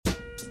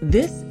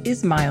This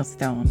is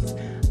Milestones.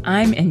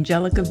 I'm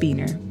Angelica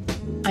Beener.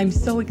 I'm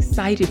so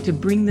excited to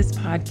bring this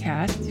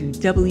podcast to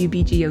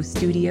WBGO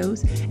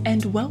Studios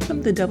and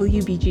welcome the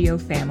WBGO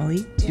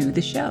family to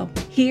the show.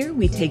 Here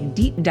we take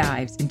deep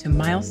dives into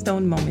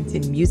milestone moments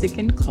in music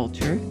and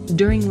culture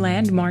during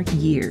landmark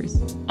years.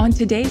 On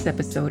today's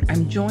episode,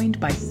 I'm joined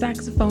by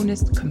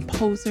saxophonist,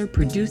 composer,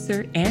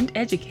 producer, and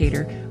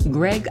educator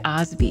Greg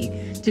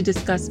Osby to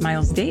discuss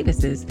Miles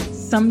Davis's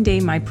Someday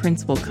My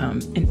Prince Will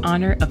Come in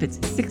honor of its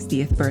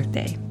 60th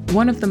birthday.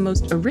 One of the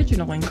most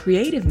original and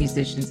creative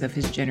musicians of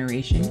his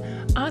generation,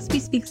 Osby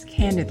speaks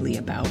candidly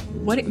about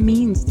what it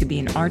means to be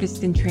an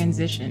artist in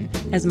transition,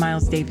 as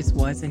Miles Davis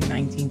was in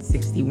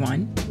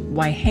 1961,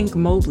 why Hank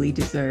Mobley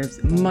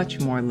deserves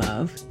much more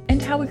love,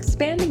 and how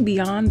expanding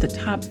beyond the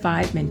top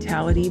 5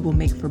 mentality will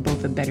make for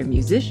both a better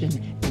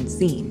musician and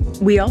scene.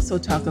 We also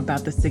talk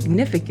about the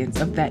significance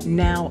of that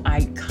now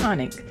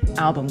iconic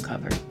album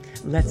cover.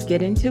 Let's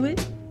get into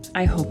it.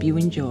 I hope you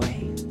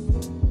enjoy.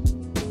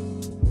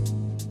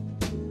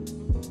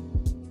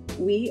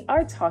 We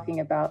are talking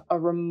about a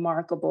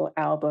remarkable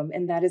album,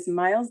 and that is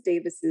Miles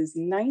Davis's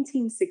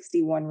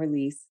 1961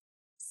 release,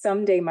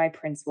 Someday My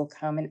Prince Will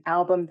Come, an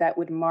album that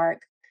would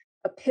mark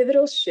a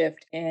pivotal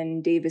shift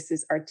in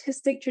Davis's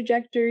artistic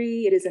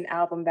trajectory. It is an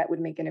album that would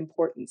make an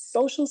important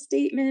social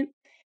statement,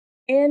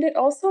 and it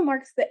also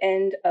marks the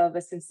end of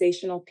a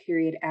sensational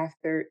period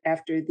after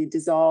the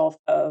dissolve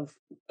of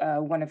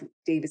one of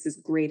Davis's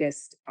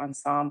greatest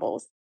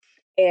ensembles.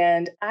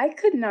 And I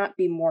could not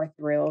be more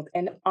thrilled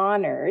and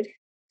honored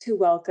to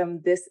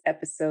welcome this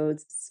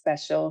episode's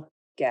special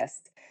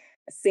guest,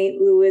 a St.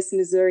 Louis,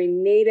 Missouri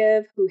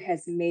native who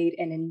has made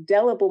an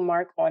indelible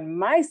mark on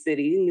my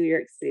city, New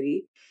York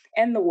City,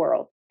 and the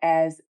world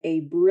as a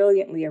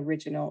brilliantly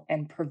original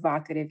and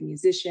provocative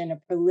musician,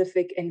 a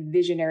prolific and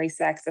visionary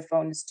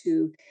saxophonist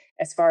who,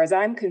 as far as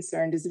I'm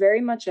concerned, is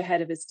very much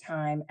ahead of his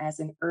time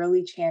as an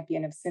early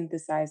champion of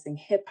synthesizing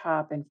hip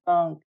hop and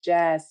funk,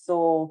 jazz,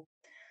 soul.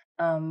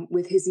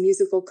 With his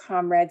musical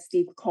comrade,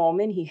 Steve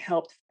Coleman, he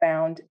helped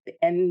found the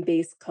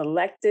M-Bass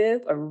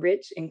Collective, a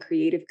rich and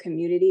creative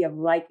community of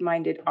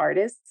like-minded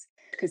artists,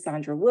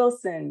 Cassandra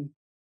Wilson,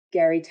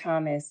 Gary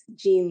Thomas,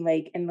 Gene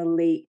Lake, and the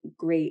late,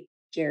 great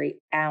Jerry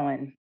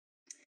Allen.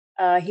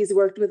 He's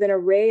worked with an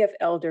array of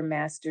elder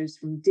masters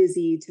from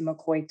Dizzy to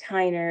McCoy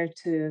Tyner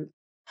to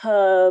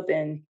Hub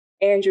and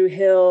Andrew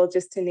Hill,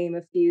 just to name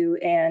a few.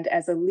 And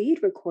as a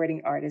lead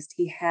recording artist,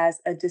 he has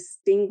a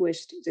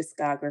distinguished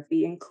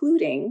discography,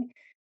 including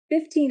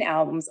 15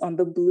 albums on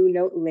the Blue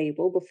Note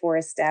label before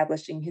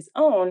establishing his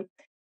own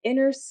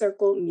Inner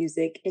Circle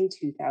Music in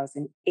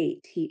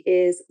 2008. He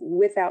is,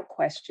 without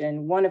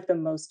question, one of the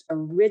most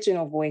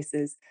original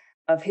voices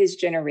of his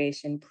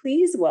generation.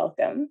 Please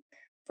welcome,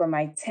 for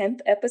my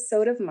 10th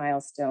episode of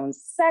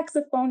Milestones,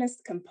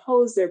 saxophonist,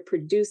 composer,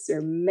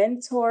 producer,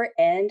 mentor,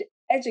 and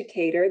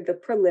educator, the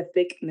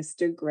prolific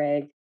Mr.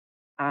 Greg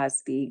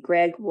Osby.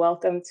 Greg,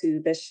 welcome to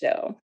the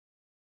show.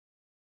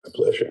 A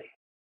pleasure.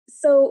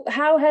 So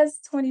how has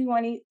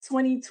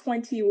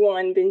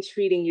 2021 been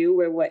treating you?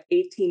 We're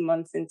 18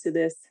 months into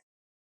this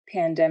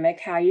pandemic.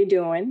 How you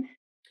doing?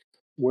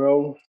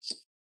 Well,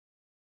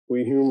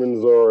 we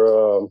humans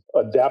are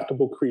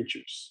adaptable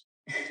creatures,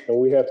 and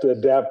we have to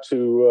adapt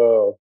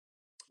to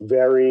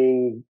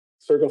varying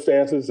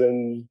circumstances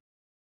and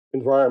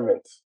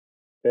environments.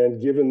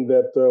 And given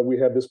that we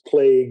have this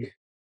plague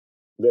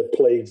that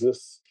plagues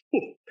us,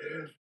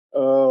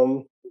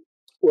 well,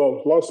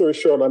 long story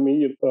short, I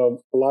mean, a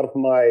lot of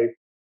my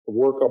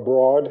work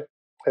abroad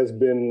has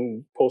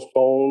been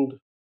postponed,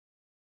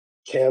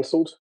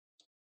 canceled,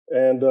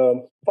 and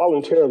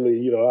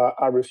voluntarily,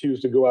 I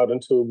refuse to go out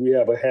until we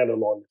have a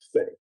handle on this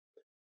thing.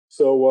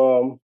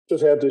 So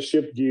just had to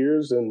shift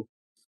gears and,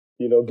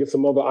 get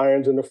some other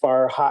irons in the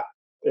fire hot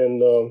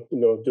and,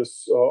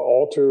 just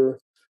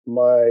alter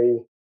my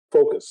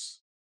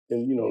focus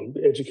in,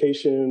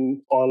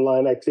 education,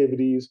 online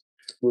activities,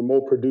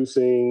 remote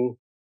producing,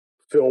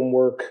 film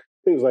work,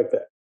 things like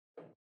that.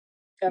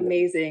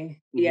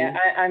 Amazing. Yeah.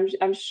 Yeah,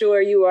 I'm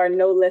sure you are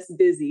no less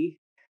busy.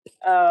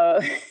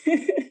 So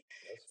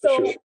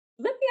Sure.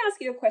 Let me ask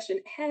you a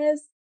question.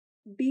 Has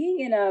being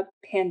in a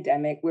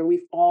pandemic where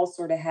we've all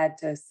sort of had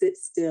to sit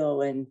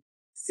still and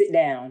sit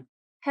down,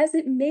 has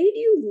it made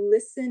you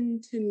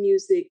listen to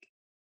music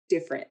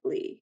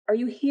differently? Are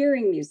you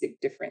hearing music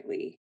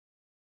differently?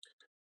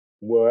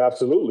 Well,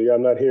 absolutely.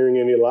 I'm not hearing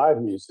any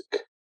live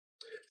music.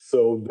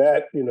 So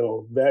that's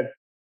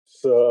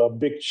a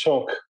big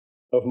chunk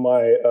of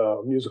my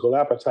musical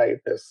appetite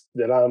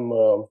that I'm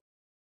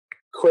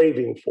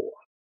craving for,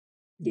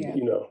 Yeah.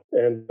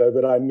 and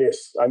that I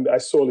miss. I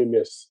sorely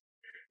miss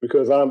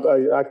because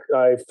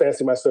I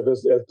fancy myself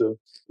as the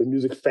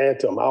music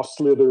phantom. I'll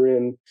slither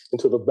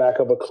into the back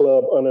of a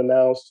club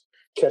unannounced,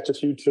 catch a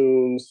few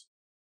tunes,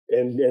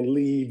 and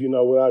leave,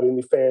 without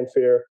any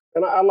fanfare.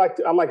 And I like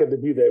it to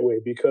be that way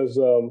because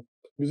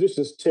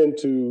musicians tend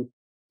to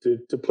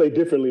play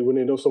differently when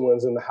they know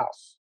someone's in the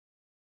house.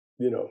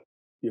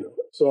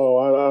 So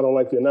I don't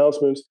like the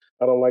announcements.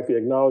 I don't like the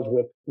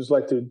acknowledgement. I just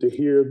like to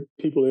hear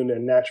people in their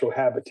natural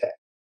habitat.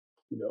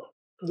 you know,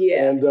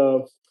 Yeah. and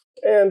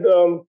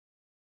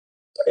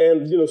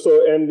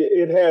and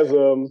it has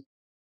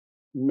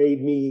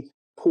made me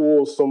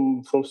pull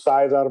some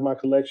sides out of my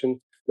collection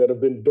that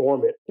have been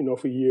dormant,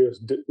 for years,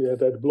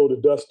 that blow the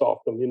dust off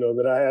them,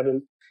 that I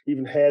haven't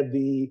even had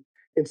the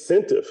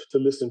incentive to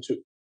listen to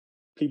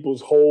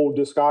people's whole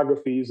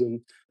discographies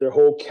and their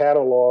whole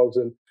catalogs,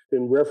 and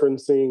then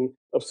referencing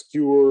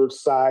obscure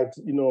sides,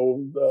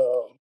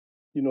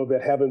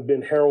 that haven't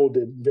been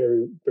heralded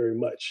very, very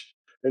much,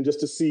 and just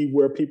to see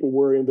where people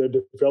were in their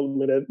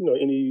development at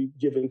any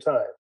given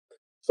time.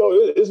 So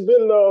it's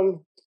been,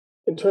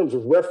 in terms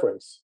of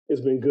reference,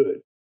 it's been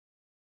good.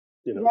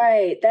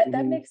 Right. That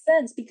Mhm. makes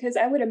sense because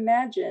I would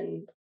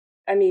imagine,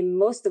 I mean,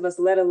 most of us,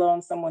 let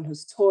alone someone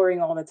who's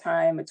touring all the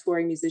time, a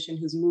touring musician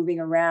who's moving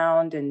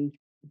around and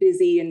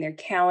busy and their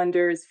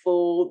calendar is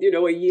full,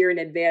 a year in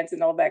advance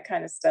and all that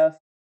kind of stuff.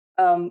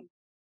 Um,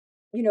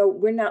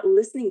 we're not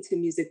listening to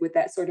music with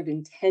that sort of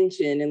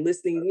intention and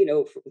listening,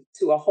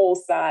 to a whole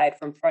side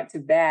from front to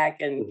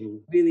back and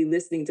Mhm. really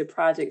listening to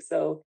projects.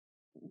 So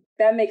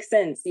that makes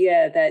sense.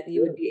 Yeah, that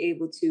you Yeah. would be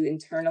able to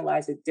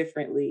internalize it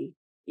differently,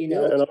 you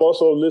Yeah, know. and I'm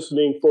also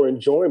listening for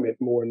enjoyment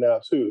more now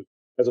too,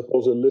 as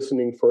opposed to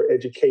listening for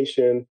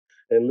education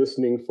and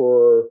listening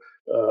for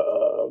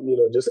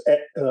just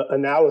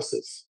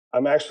analysis.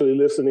 I'm actually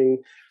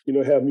listening,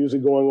 have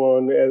music going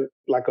on as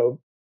like a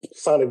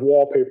sonic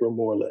wallpaper,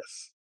 more or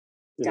less.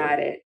 You Got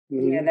know. it.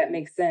 Yeah, Hmm. that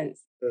makes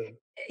sense.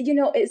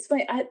 It's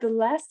funny. The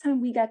last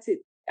time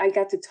I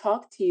got to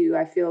talk to you,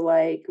 I feel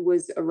like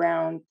was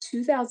around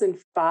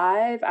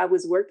 2005. I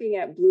was working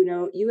at Blue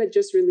Note. You had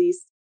just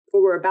released,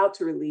 or were about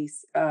to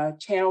release,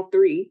 Channel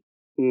 3.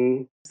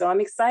 Hmm. So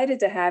I'm excited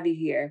to have you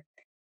here.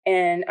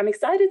 And I'm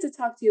excited to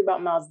talk to you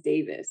about Miles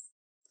Davis.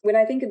 When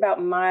I think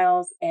about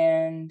Miles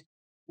and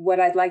what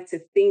I'd like to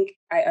think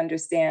I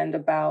understand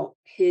about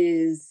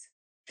his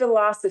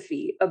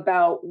philosophy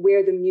about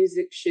where the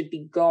music should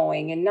be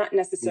going, and not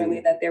necessarily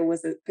Hmm. that there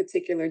was a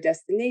particular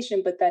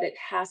destination, but that it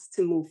has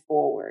to move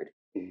forward.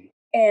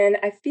 And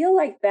I feel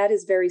like that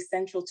is very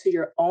central to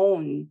your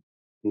own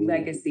Hmm.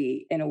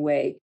 legacy in a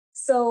way.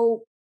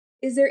 So,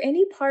 is there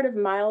any part of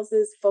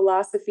Miles's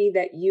philosophy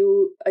that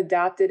you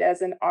adopted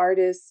as an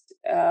artist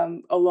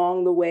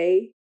along the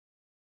way?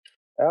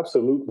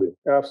 Absolutely,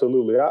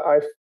 absolutely.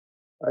 I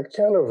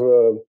kind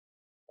of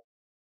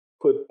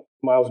put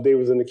Miles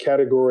Davis in the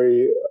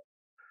category.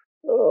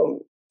 Um,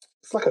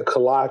 it's like a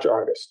collage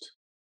artist.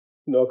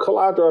 A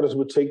collage artist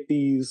would take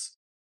these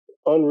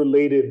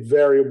unrelated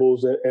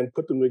variables and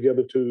put them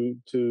together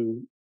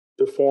to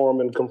form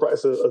and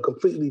comprise a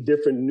completely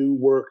different new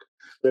work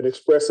that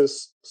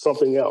expresses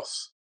something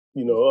else,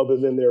 other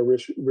than their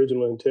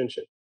original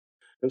intention.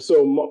 And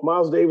so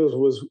Miles Davis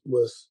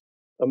was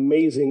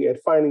amazing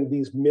at finding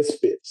these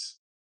misfits,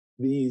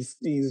 these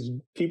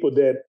people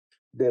that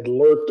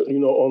lurked,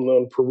 on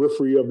the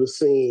periphery of the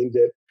scene,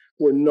 that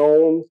were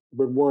known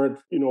but weren't,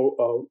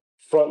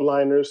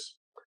 frontliners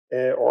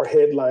or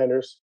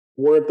headliners,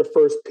 weren't the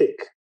first pick.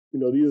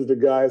 These are the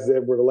guys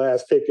that were the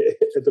last pick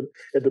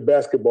at the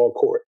basketball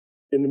court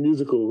in the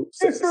musical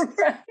sense.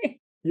 Right.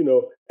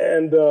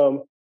 And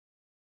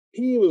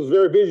he was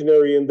very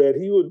visionary in that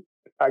he would,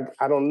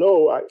 I don't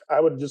know, I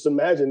would just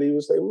imagine he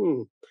would say,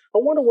 I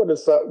wonder what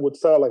would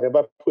sound like if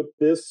I put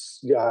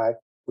this guy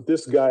with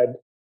this guy,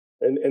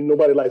 and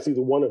nobody likes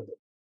either one of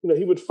them.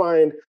 He would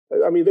find,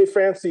 I mean, they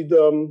fancied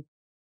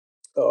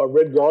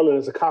Red Garland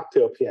as a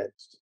cocktail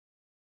pianist,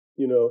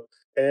 you know,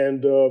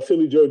 and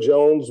Philly Joe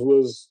Jones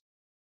was,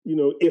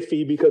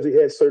 iffy because he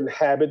had certain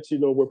habits,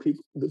 where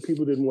the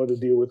people didn't want to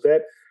deal with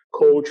that.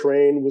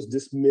 Coltrane was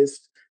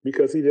dismissed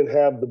because he didn't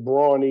have the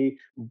brawny,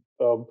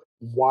 uh,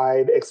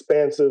 wide,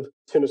 expansive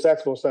tenor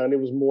saxophone sound. It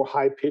was more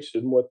high pitched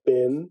and more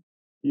thin,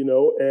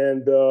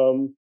 and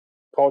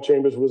Paul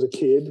Chambers was a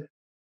kid,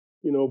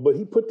 but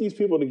he put these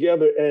people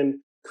together and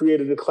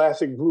created a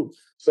classic group.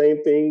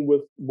 Same thing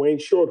with Wayne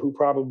Short, who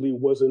probably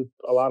wasn't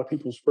a lot of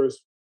people's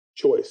first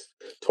choice.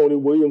 Tony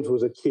Williams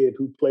was a kid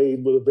who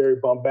played with a very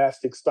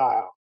bombastic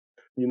style.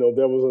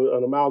 There was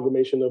an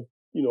amalgamation of,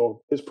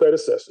 his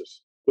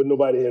predecessors, but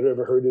nobody had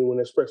ever heard anyone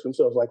express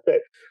themselves like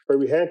that.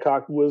 Herbie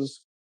Hancock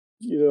was,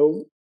 you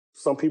know,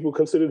 some people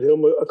considered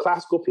him a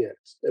classical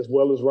pianist, as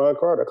well as Ron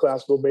Carter, a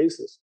classical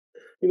bassist.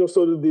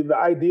 So the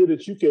idea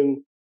that you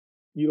can,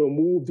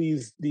 move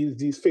these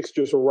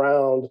fixtures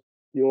around,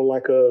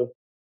 like uh,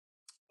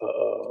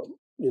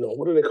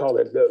 what do they call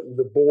it?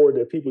 The board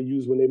that people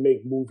use when they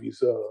make movies.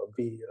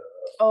 The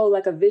Oh,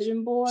 like a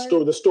vision board?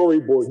 the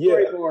storyboard. Yeah,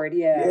 Storyboard,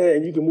 yeah. yeah,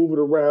 and you can move it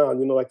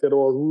around, like that,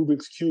 or a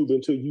Rubik's cube,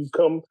 until you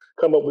come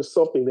up with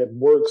something that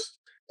works,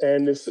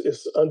 and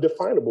it's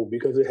undefinable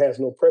because it has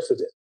no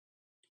precedent.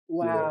 You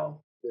know.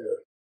 Wow. Yeah.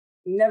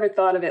 Never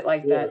thought of it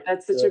like Yeah. that.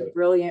 That's such a Yeah.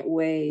 brilliant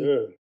way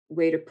Yeah.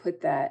 way to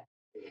put that.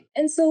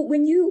 And so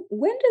when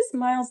does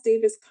Miles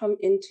Davis come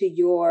into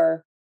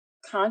your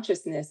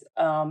consciousness?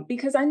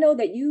 Because I know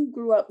that you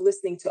grew up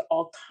listening to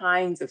all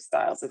kinds of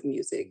styles of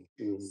music.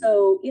 Mhm.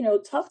 So,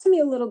 talk to me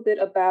a little bit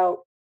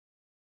about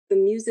the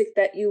music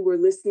that you were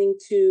listening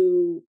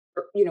to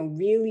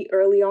really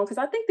early on? Because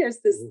I think there's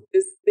this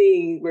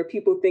thing where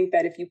people think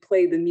that if you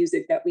play the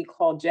music that we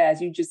call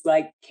jazz, you just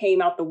like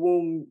came out the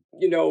womb,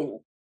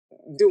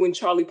 doing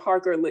Charlie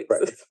Parker licks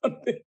or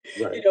something,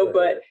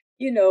 but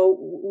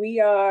we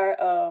are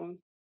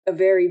a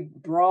very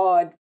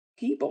broad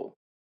people,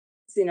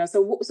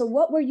 so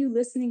what were you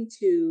listening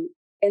to?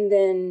 And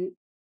then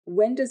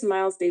when does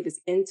Miles Davis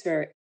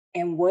enter,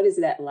 and what is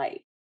that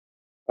like?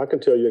 I can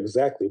tell you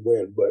exactly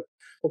when, but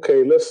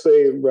okay, let's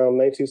say around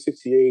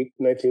 1968,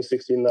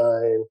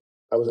 1969,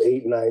 I was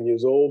 8, 9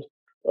 years old.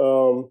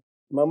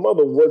 My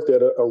mother worked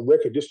at a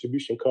record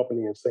distribution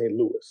company in St.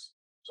 Louis.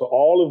 So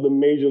all of the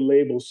major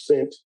labels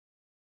sent,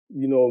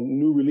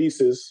 new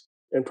releases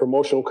and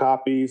promotional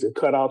copies and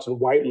cutouts and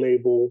white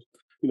labels,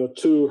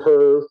 to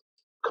her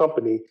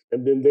company.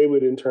 And then they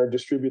would in turn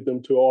distribute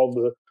them to all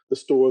the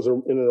stores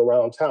in and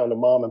around town, the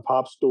mom and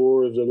pop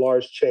stores, the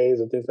large chains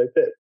and things like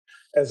that.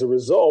 As a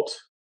result,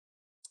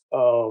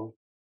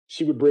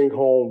 she would bring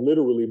home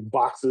literally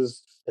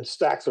boxes and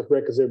stacks of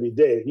records every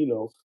day,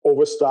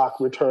 overstock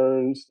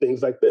returns,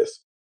 things like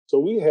this. So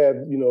we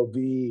had,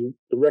 the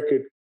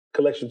record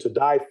collection to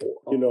die for,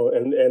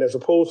 and as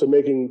opposed to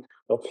making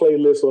a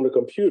playlist on the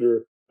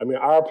computer, I mean,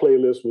 our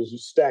playlist was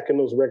stacking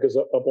those records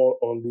up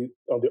on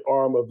the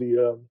arm of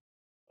the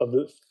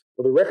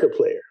record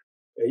player,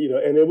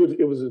 and it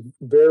was a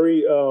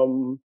very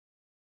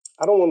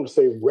I don't want to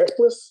say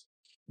reckless,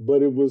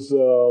 but it was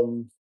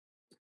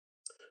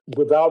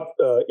without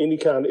any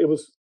kind. It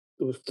was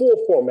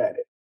full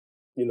formatted,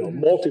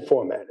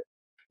 multi-formatted,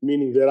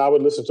 meaning that I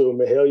would listen to a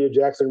Mahalia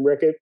Jackson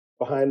record.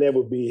 Behind that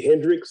would be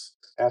Hendrix.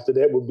 After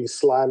that would be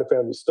Sly and the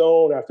Family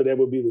Stone. After that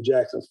would be the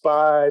Jackson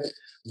 5.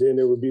 Then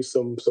there would be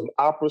some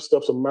opera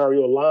stuff, some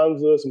Mario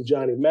Lanza, some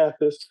Johnny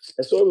Mathis.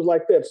 And so it was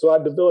like that. So I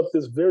developed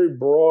this very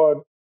broad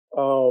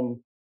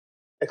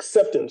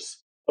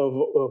acceptance of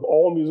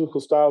all musical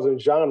styles and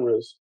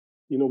genres,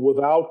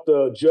 without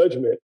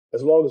judgment,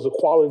 as long as the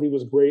quality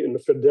was great and the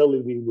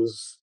fidelity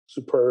was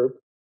superb.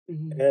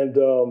 Mm-hmm.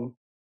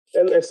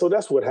 And so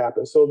that's what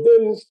happened. So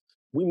then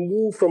we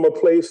moved from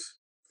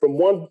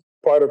one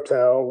part of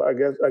town. I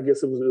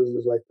guess it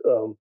was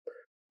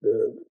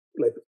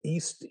like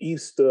east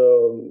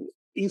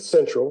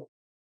central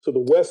to the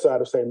west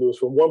side of St. Louis,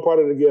 from one part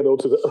of the ghetto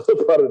to the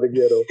other part of the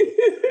ghetto,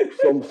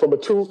 from a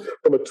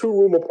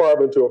 2-room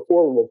apartment to a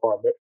 4-room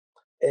apartment.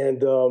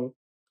 And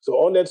so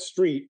on that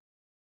street,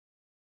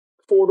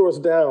 4 doors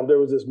down, there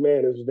was this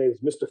man. His name was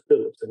Mr.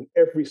 Phillips, and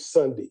every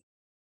Sunday,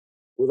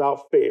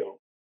 without fail,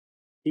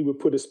 he would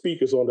put his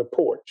speakers on the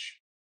porch,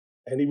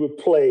 and he would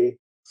play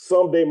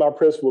 "Someday My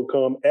Prince Will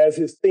Come" as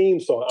his theme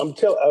song. I'm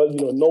telling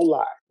no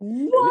lie.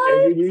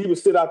 What? And he would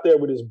sit out there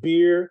with his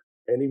beer,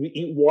 and he would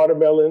eat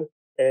watermelon,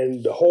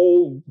 and the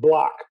whole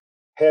block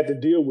had to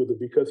deal with it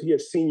because he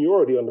had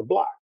seniority on the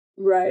block.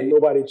 Right. And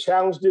nobody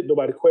challenged it,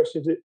 nobody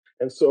questioned it.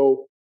 And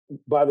so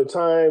by the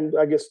time,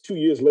 I guess 2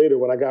 years later,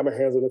 when I got my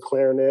hands on the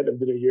clarinet, and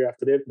then a year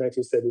after that,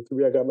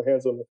 1973, I got my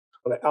hands on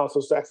the alto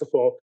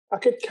saxophone, I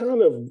could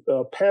kind of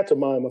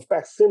pantomime a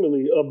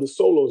facsimile of the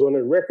solos on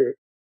that record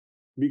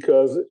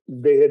because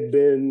they had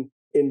been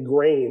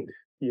ingrained,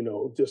 and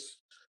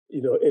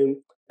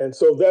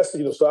so that's,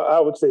 so I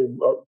would say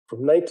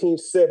from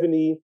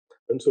 1970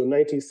 until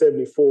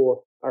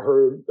 1974, I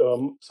heard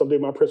 "Someday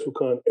My Prince Will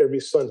Come" every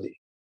Sunday.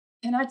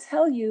 Can I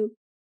tell you,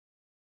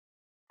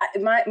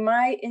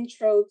 my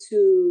intro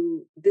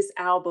to this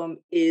album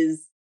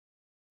is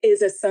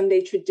a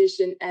Sunday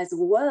tradition as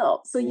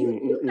well. So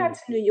you got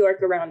to New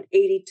York around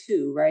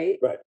 82, right?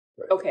 Right.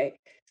 Okay.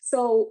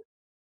 So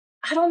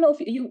I don't know if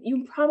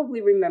you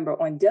probably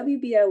remember on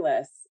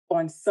WBLS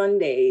on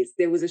Sundays,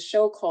 there was a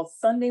show called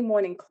Sunday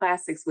Morning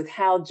Classics with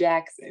Hal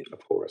Jackson. Of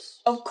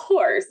course,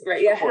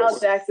 right? Yeah, Hal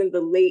Jackson,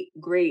 the late,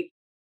 great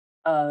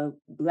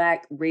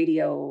Black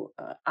radio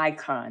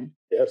icon.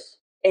 Yes.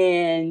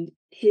 And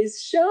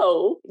his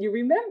show, you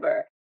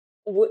remember,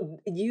 would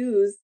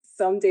use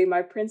 "Someday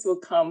My Prince Will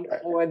Come"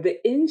 for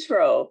the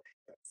intro.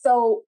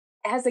 So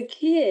as a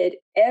kid,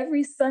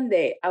 every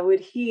Sunday I would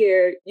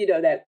hear,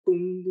 that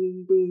boom,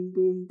 boom, boom,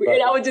 boom, boom.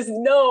 And I would just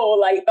know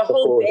like the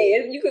whole day.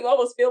 And you could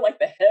almost feel like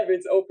the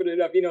heavens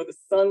opening up, the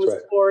sun was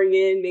pouring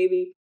in,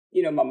 maybe,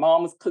 my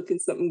mom was cooking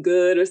something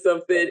good or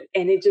something.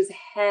 And it just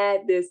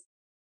had this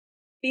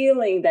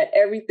feeling that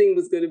everything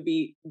was going to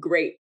be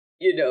great,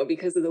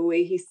 because of the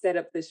way he set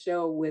up the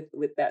show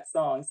with that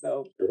song.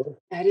 So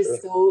that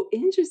is so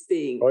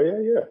interesting. Oh,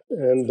 yeah.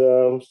 And,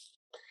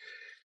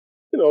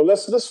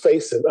 let's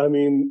face it. I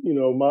mean,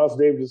 Miles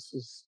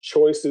Davis's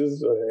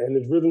choices and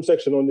his rhythm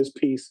section on this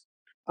piece.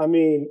 I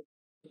mean,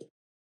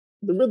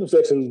 the rhythm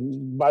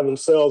section by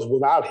themselves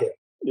without him,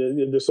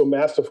 they're so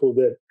masterful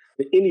that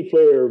any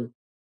player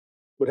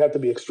would have to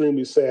be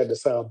extremely sad to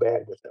sound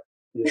bad with him,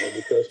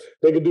 because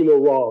they could do no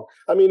wrong.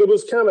 I mean, it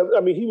was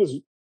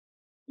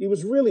he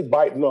was really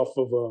biting off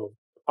of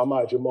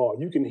Ahmad Jamal.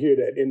 You can hear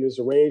that in his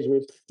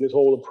arrangements, in his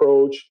whole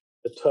approach,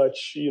 the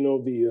touch,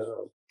 the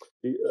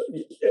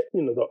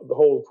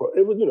whole approach.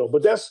 It was,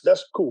 but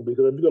that's cool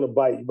because if you're gonna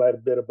bite, you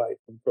better bite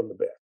from the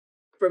best.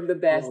 From the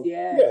best,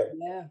 yeah.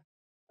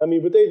 I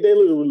mean, but they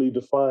literally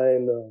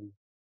define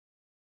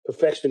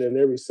perfection in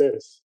every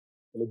sense.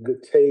 And a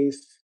good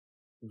taste,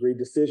 great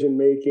decision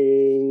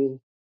making,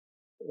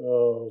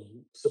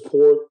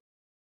 support,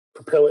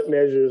 propellant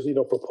measures,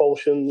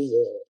 propulsions,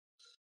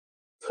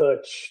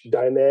 touch,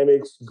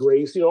 dynamics,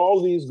 grace,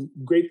 all these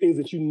great things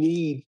that you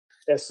need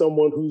as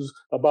someone who's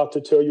about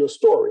to tell your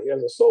story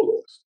as a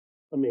soloist.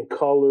 I mean,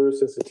 color,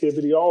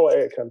 sensitivity, all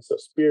that kind of stuff,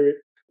 spirit,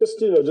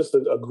 just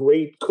a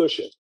great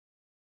cushion.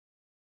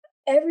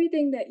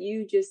 Everything that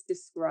you just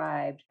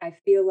described, I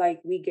feel like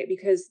we get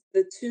because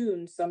the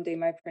tune "Someday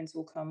My Prince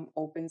Will Come"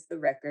 opens the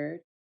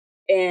record,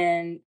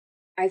 and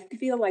I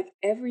feel like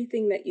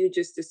everything that you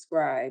just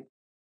described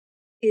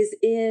is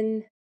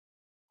in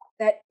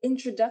that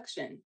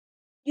introduction.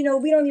 We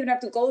don't even have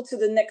to go to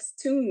the next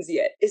tunes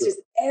yet. It's Sure.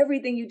 just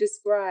everything you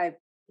described,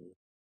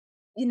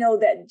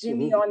 that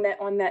Jimmy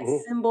Mm-hmm. on that Mm-hmm.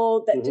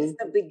 cymbal, that Mm-hmm. just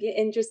the begin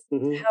and just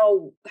Mm-hmm.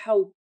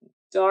 how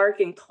dark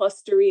and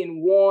clustery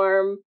and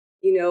warm,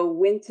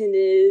 Wynton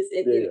is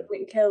and, Yeah, yeah.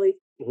 Wynton Kelly.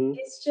 Mm-hmm.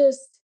 It's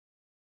just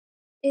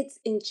it's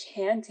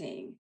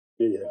enchanting.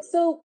 Yeah, yeah.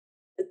 So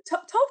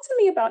talk to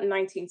me about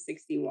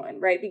 1961,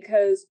 right?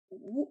 Because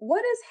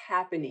what is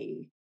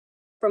happening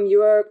from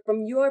your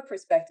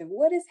perspective?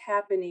 What is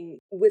happening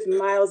with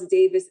Miles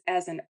Davis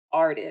as an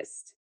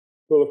artist?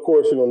 Well, of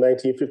course,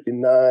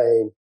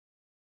 1959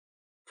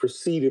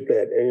 preceded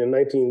that. And in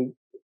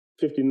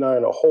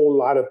 1959, a whole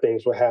lot of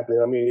things were happening.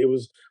 I mean,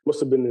 must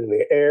have been in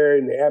the air,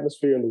 in the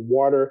atmosphere, in the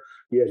water.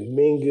 You had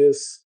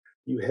Mingus,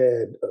 you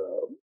had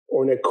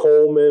Ornette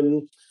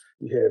Coleman,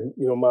 you had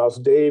Miles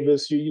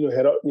Davis, you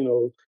had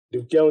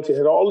Duke Ellington,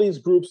 had all these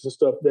groups and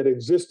stuff that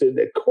existed,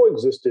 that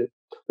coexisted,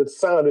 that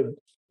sounded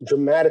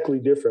dramatically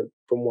different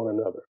from one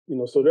another.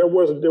 So there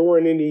wasn't a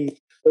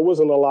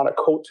lot of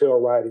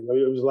coattail riding. I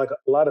mean, it was like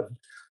a lot of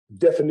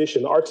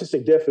definition,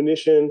 artistic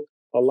definition,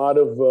 a lot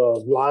of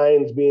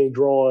lines being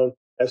drawn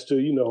as to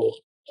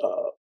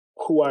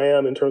who I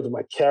am in terms of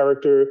my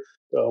character,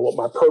 what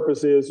my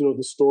purpose is,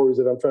 the stories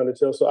that I'm trying to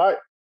tell. So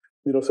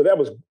that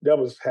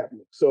was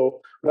happening.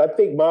 So, but I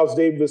think Miles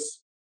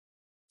Davis,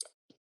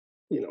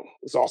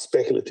 it's all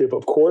speculative,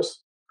 of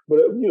course, but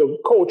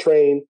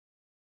Coltrane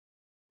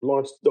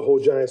launched the whole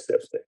Giant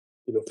Steps thing,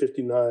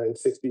 59,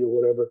 60 or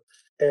whatever,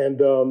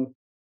 and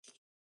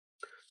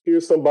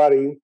here's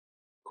somebody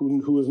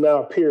who is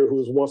now a peer, who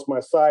was once my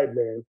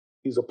sideman.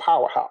 He's a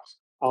powerhouse.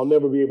 I'll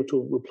never be able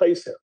to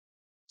replace him.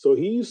 So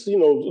he's,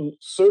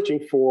 searching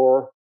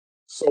for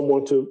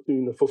someone to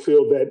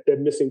fulfill that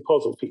missing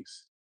puzzle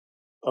piece.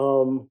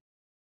 Um,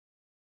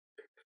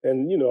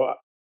 and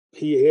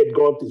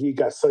he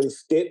got Sonny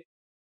Stitt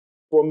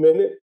for a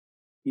minute.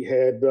 He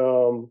had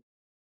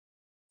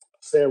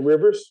Sam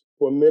Rivers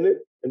for a minute,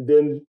 and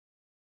then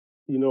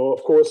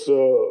of course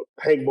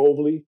Hank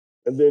Mobley,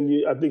 and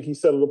then I think he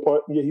settled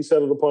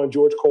upon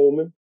George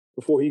Coleman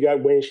before he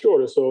got Wayne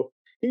Shorter. So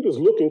he was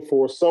looking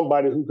for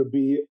somebody who could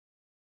be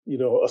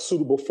a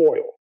suitable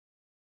foil,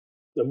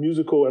 a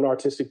musical and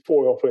artistic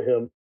foil for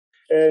him.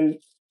 And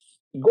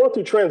going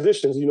through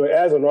transitions,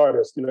 as an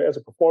artist, as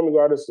a performing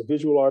artist, a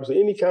visual artist,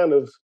 any kind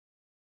of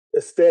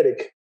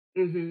aesthetic,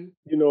 Mm-hmm.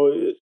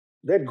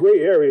 That gray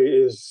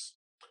area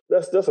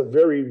that's a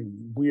very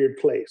weird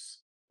place.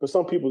 For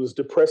some people, it's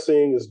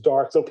depressing, it's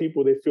dark. Some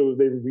people, they feel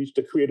they've reached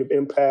a creative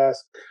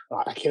impasse.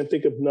 I can't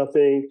think of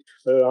nothing.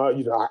 I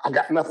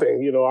got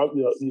nothing.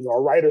 A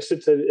writer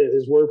sits at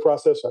his word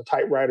processor, a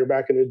typewriter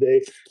back in the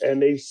day,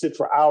 and they sit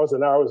for hours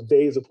and hours,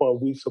 days upon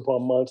weeks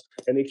upon months,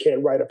 and they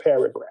can't write a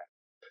paragraph.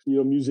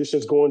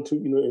 Musicians go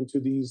into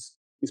these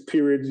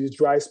periods, these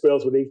dry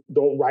spells where they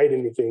don't write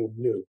anything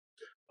new.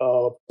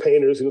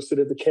 Painters, sit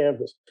at the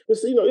canvas.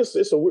 It's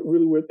a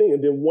really weird thing.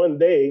 And then one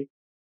day,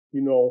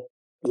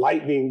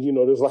 lightning,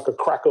 there's like a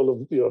crackle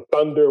of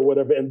thunder or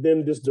whatever, and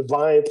then this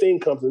divine thing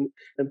comes in,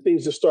 and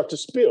things just start to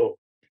spill.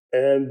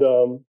 And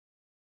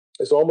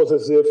it's almost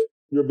as if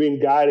you're being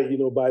guided,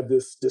 by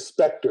this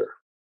specter,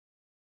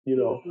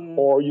 Mm-hmm.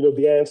 or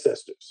the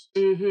ancestors.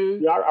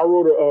 Mm-hmm. I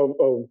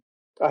wrote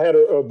I had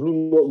a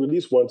Blue Note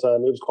release one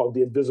time. It was called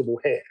The Invisible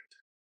Hand.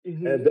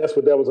 Mm-hmm. And that's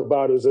what that was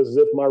about. It was as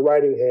if my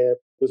writing hand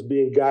was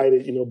being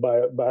guided,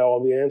 by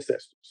all the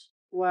ancestors.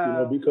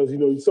 Wow. Because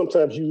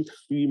sometimes you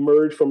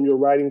emerge from your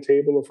writing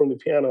table or from the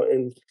piano,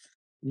 and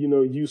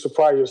you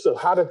surprise yourself.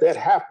 How did that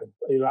happen?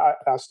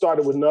 I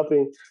started with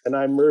nothing, and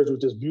I emerged with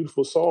this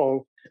beautiful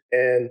song,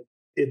 and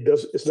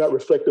it's not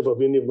reflective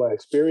of any of my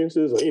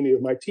experiences or any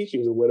of my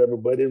teachings or whatever,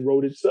 but it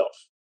wrote itself.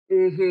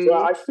 Mm-hmm. So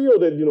I feel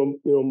that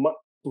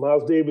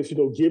Miles Davis,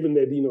 given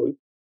that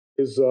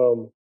his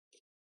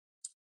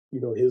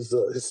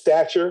his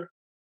stature,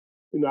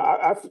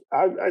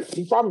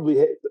 he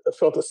probably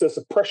felt a sense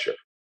of pressure.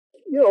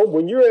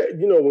 When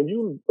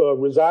you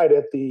reside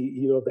at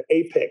the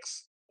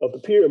apex of the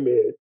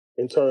pyramid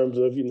in terms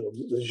of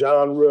the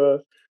genre,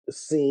 the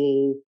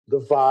scene, the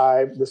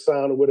vibe, the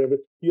sound, or whatever,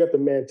 you have to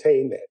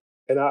maintain that.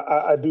 And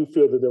I do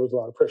feel that there was a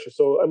lot of pressure.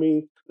 So I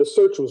mean, the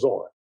search was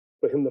on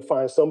for him to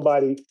find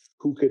somebody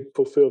who could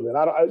fulfill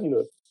that.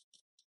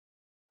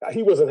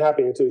 He wasn't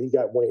happy until he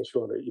got Wayne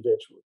Shorter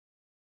eventually.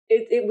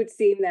 It would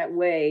seem that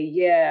way.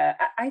 Yeah.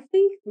 I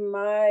think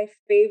my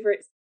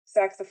favorite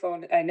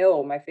saxophone, I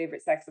know my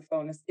favorite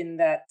saxophonist in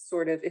that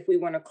sort of, if we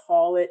want to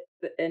call it,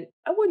 and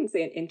I wouldn't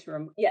say an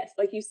interim, yes,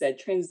 like you said,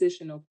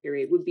 transitional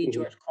period would be Mhm.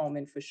 George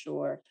Coleman for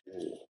sure.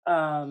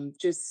 Mm.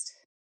 Just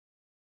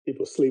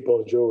People sleep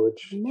on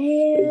George, Big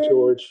man.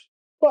 George.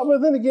 But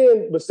then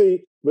again, but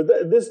see,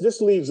 this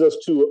leads us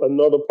to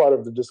another part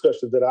of the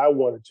discussion that I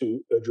wanted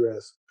to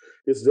address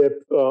is that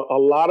a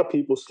lot of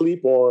people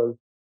sleep on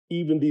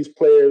even these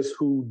players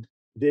who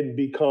didn't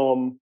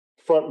become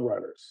front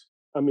runners.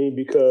 I mean,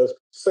 because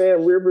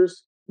Sam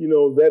Rivers,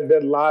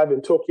 that live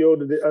in Tokyo,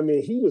 I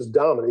mean, he was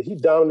dominant. He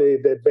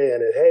dominated that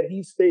band, and had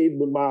he stayed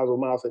with Miles, or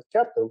Miles had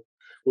kept him,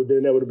 well,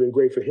 then that would have been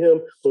great for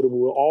him, but it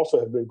would also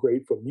have been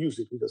great for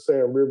music because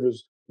Sam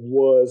Rivers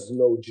was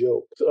no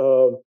joke.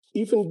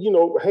 Even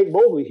Hank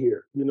Mobley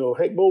here.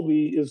 Hank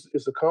Mobley is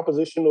a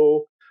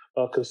compositional,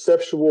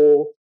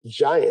 conceptual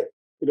giant.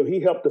 He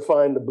helped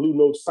define the Blue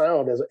Note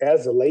sound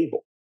as a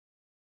label.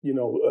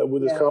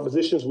 With his Yes.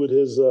 compositions, with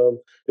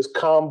his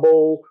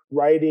combo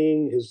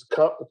writing, his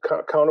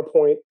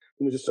counterpoint.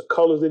 Just the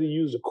colors that he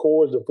used, the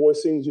chords, the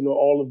voicings.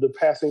 All of the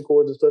passing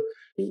chords and stuff.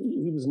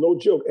 He was no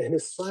joke, and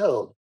his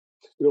sound.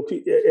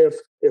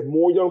 If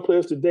more young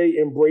players today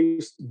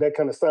embrace that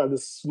kind of sound,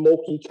 this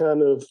smoky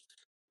kind of,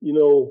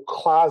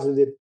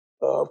 closeted,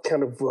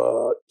 kind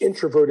of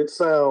introverted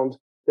sound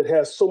that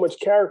has so much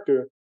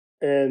character,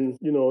 and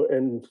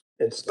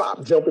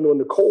stop jumping on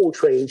the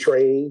Coltrane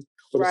train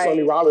or the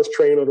Sonny Right. Rollins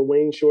train or the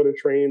Wayne Shorter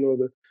train or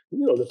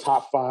the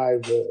top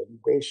five,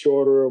 Wayne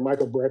Shorter or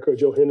Michael Brecker or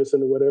Joe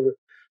Henderson or whatever.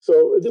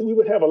 So we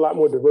would have a lot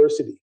more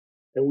diversity,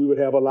 and we would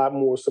have a lot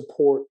more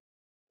support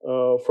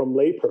from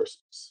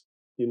laypersons.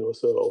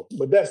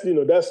 But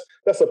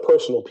that's a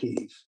personal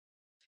peeve.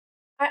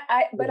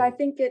 But I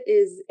think it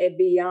is a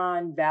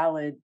beyond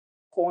valid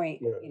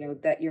point, Yeah.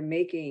 that you're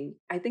making.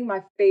 I think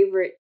my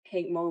favorite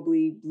Hank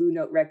Mobley Blue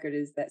Note record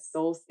is that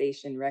Soul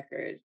Station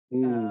record,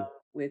 Mm.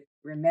 with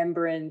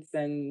Remembrance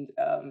and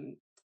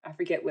I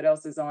forget what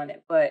else is on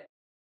it, but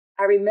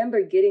I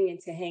remember getting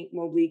into Hank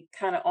Mobley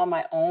kind of on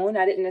my own.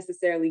 I didn't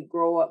necessarily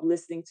grow up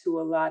listening to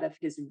a lot of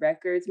his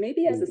records.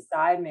 Maybe as a Mm.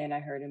 sideman, I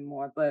heard him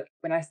more. But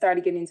when I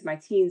started getting into my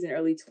teens and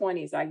early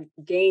 20s, I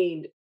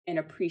gained an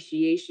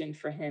appreciation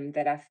for him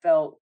that I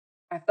felt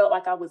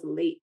like I was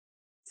late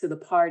to the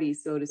party,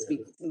 so to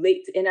speak. Yeah.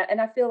 Late, and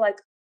I feel like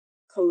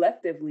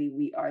collectively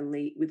we are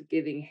late with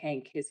giving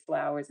Hank his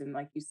flowers, and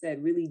like you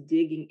said, really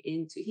digging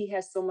into. He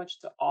has so much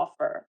to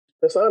offer.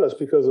 That's honest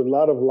because a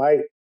lot of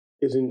light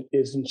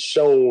isn't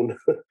shown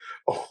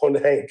on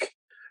Hank,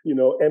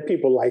 and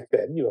people like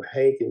that,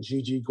 Hank and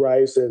Gigi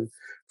Grice and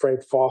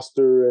Frank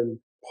Foster and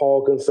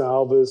Paul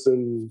Gonsalves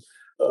and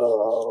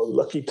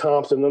Lucky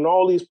Thompson and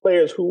all these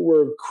players who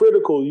were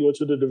critical,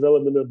 to the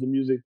development of the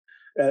music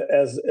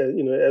as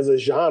a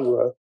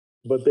genre,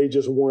 but they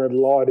just weren't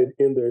lauded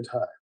in their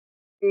time,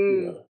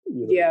 Mm,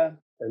 yeah,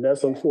 and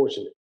that's yeah.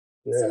 unfortunate.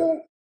 Yeah.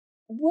 So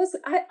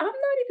I'm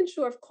not even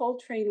sure if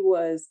Coltrane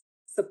was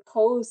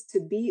supposed to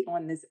be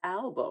on this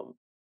album.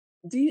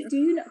 Do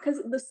you know?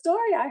 Because the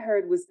story I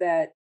heard was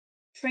that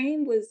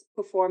Train was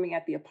performing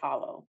at the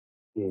Apollo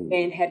Mm.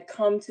 and had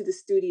come to the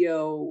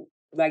studio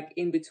like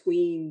in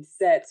between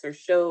sets or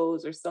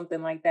shows or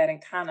something like that,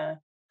 and kind of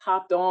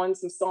hopped on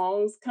some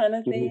songs, kind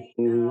of Mhm, thing.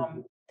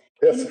 mhm.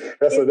 And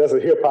That's a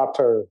hip hop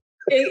term.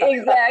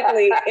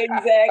 exactly,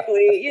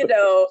 exactly. I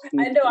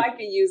know I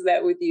can use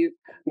that with you.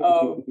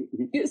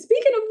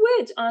 Speaking of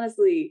which,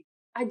 honestly,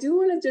 I do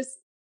want to just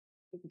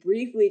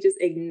briefly just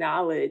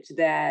acknowledge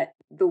that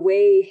the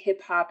way hip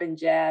hop and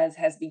jazz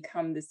has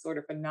become this sort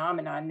of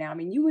phenomenon now. I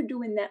mean, you were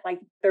doing that like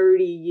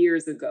 30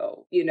 years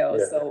ago, Yeah,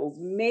 so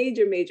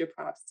major, major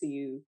props to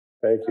you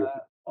thank you.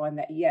 on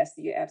that. Yes,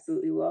 you're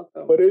absolutely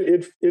welcome. But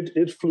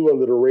it flew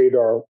under the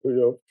radar,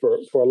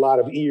 for a lot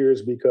of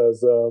years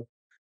because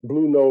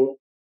Blue Note,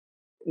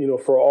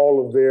 for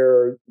all of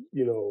their,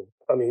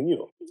 I mean,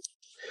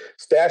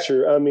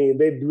 stature. I mean,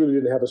 they really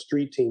didn't have a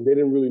street team. They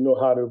didn't really know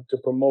how to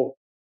promote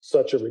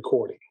such a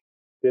recording.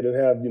 They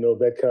didn't have,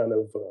 that kind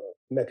of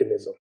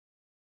mechanism.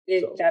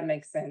 So, That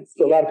makes sense.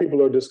 so a lot Yeah. of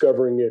people are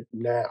discovering it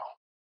now.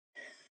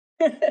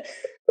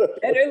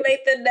 Better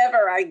late than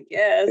never, I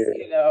guess,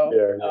 Yeah,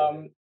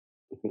 yeah.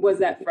 Was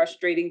that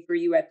frustrating for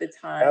you at the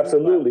time?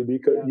 Absolutely,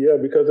 Yeah.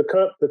 because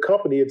the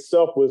company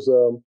itself was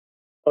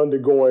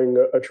undergoing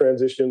a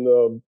transition.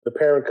 The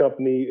parent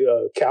company,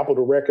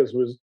 Capitol Records,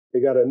 they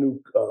got a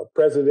new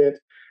president,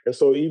 and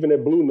so even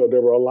at Blue Note,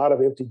 there were a lot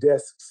of empty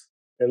desks,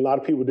 and a lot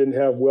of people didn't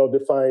have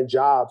well-defined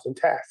jobs and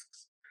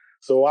tasks.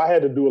 So I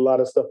had to do a lot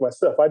of stuff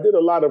myself. I did a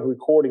lot of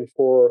recording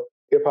for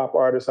hip hop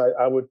artists.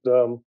 I would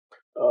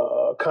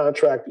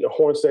contract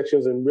horn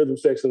sections and rhythm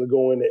sections to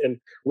go in and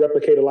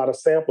replicate a lot of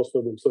samples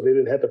for them, so they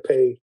didn't have to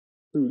pay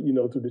through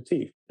the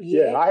teeth.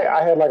 Yeah, Yeah.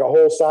 I had like a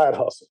whole side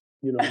hustle,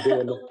 doing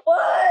that.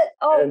 What?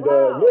 Oh, And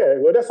wow. yeah,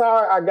 well, that's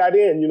how I got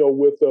in,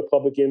 with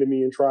Public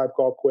Enemy and Tribe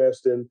Called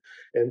Quest and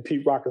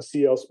Pete Rock and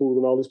CL Smooth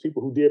and all these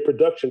people who did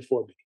production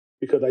for me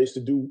because I used to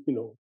do,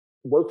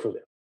 work for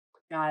them.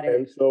 Got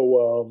And it.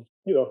 so,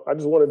 I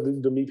just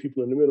wanted to meet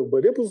people in the middle.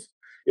 But it was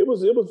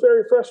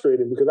very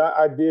frustrating because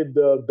I did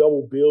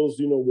double bills,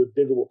 with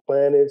Diggable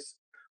Planets,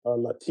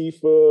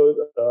 Latifah,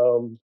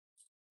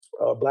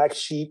 Black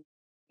Sheep,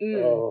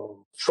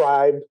 Mm.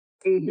 Tribe.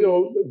 Hmm.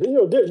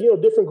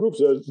 Different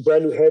groups,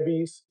 Brand New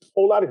Heavies, a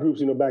whole lot of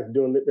groups, back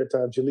during that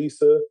time.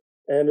 Jaleesa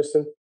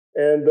Anderson,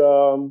 and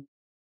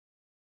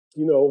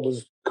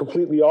was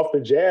completely off the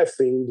jazz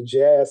scene,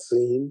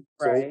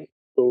 Right.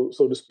 so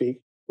to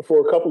speak,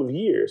 for a couple of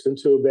years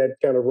until that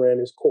kind of ran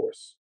its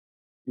course.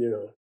 You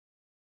know.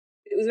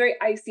 It was very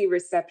icy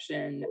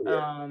reception, Oh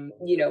yeah.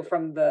 Oh yeah.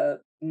 from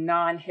the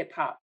non-hip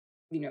hop,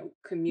 Yeah.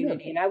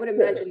 community. And I would Yeah.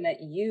 imagine that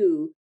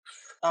you,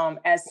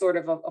 as sort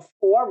of a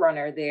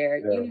forerunner there,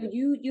 Yeah.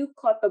 you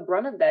caught the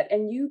brunt of that,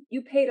 and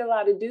you paid a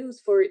lot of dues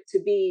for it to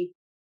be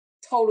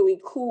totally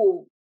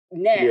cool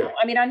now. Yeah.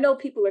 I mean, I know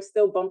people are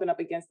still bumping up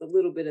against a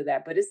little bit of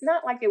that, but it's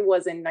not like it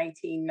was in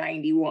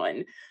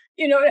 1991.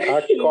 You know what I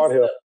I mean? caught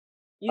hell. So,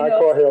 you I know,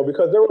 caught hell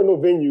because there were no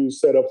venues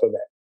set up for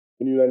that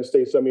in the United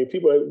States. I mean,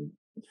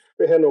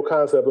 they had no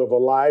concept of a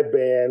live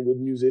band with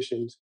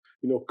musicians,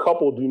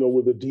 coupled,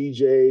 with a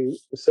DJ,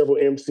 several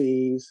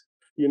MCs,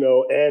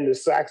 and the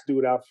sax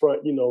dude out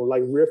front,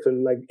 like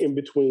riffing, like in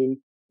between,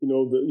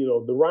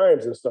 the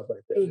rhymes and stuff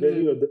like that.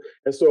 mhm,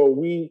 And so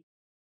we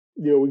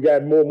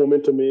got more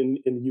momentum in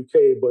the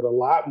UK, but a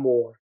lot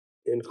more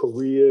in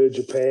Korea,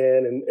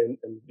 Japan, and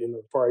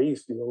Far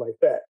East, like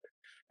that.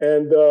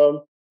 And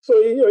so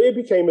it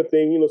became a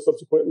thing.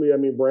 Subsequently, I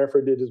mean,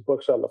 Branford did his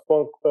Buckshot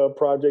LaFunk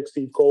project.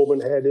 Steve Colvin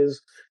had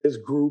his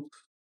group.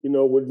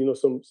 With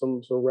some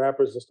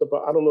rappers and stuff.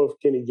 I don't know if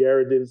Kenny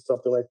Garrett did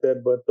something like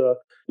that, but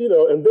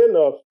and then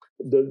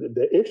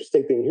the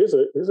interesting thing, here's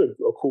a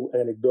cool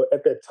anecdote.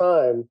 At that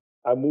time,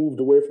 I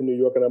moved away from New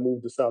York and I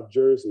moved to South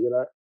Jersey,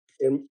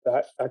 and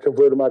I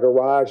converted my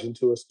garage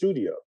into a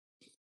studio.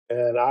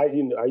 And I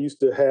used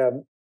to have,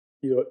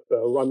 I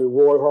mean,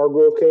 Roy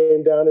Hargrove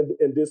came down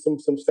and did some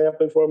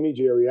sampling for me.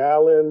 Jerry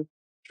Allen,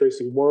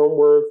 Tracy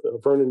Wormworth,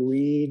 Vernon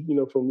Reed,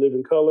 from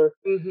Living Color,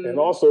 and mhm.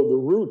 also the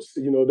Roots.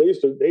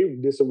 They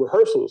did some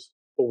rehearsals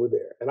over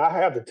there, and I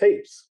have the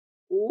tapes.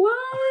 What?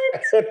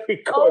 And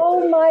record.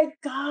 Oh my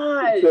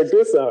gosh. Check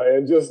this out.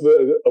 And just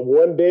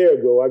one day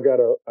ago, I got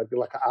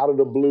like a out of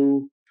the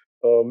blue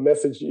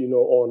message,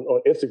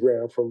 on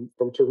Instagram from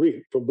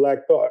Tariq from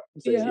Black Thought.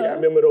 He says, "Yeah, I Yeah.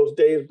 remember those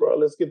days, bro.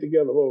 Let's get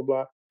together." Blah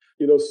blah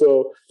blah.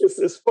 So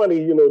it's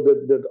funny,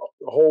 that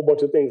a whole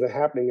bunch of things are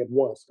happening at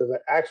once because I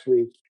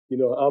actually,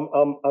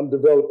 I'm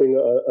developing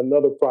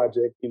another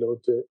project,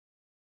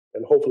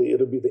 and hopefully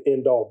it'll be the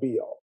end all be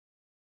all.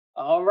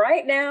 All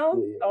right now.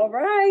 Yeah, All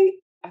right.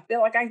 I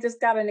feel like I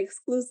just got an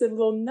exclusive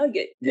little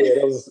nugget. yeah.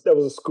 That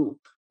was a scoop.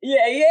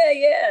 Yeah, yeah,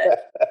 yeah.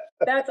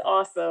 That's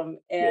awesome.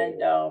 Yeah.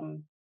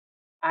 And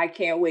I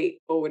can't wait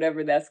for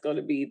whatever that's going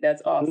to be.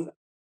 That's Hmm. awesome.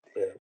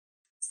 Yeah.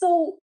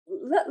 So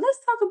let's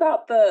talk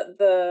about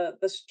the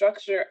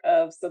structure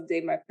of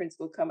Someday My Prince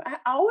Will Come. I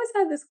always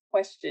have this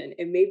question,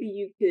 and maybe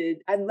you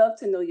could, I'd love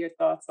to know your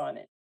thoughts on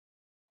it.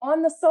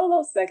 On the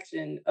solo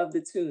section of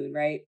the tune,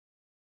 right?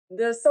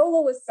 The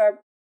soloists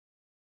are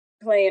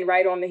playing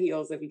right on the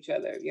heels of each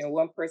other.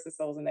 One person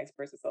solos, the next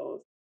person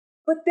solos.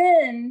 But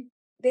then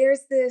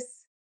there's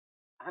this,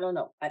 I don't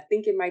know, I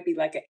think it might be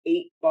like an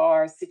 8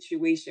 bar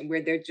situation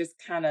where they're just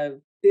kind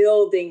of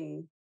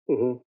building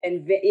Hmm.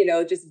 and,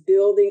 just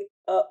building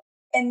up.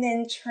 And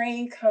then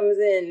Train comes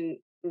in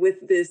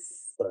with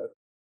this Right.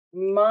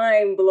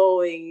 mind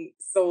blowing Yeah.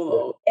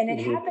 solo. And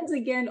it Hmm. happens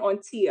again on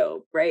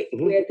Tio, right?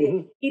 Hmm. Where Hmm.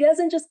 he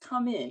doesn't just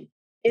come in,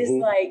 it's Hmm.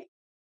 like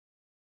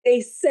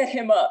they set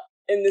him up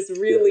in this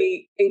Yeah.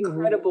 really Hmm.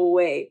 incredible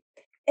way.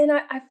 And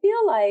I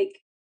feel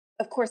like,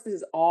 of course, this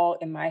is all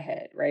in my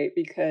head, right?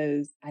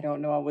 Because I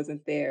don't know, I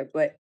wasn't there.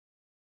 But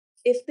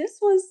if this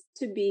was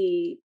to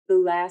be the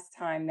last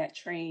time that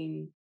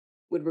Train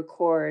would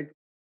record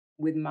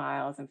with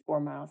Miles and for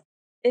Miles,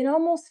 it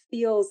almost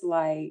feels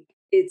like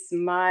it's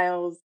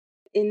Miles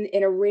in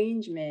an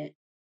arrangement,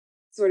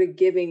 sort of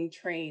giving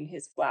Train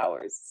his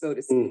flowers, so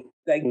to speak,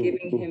 like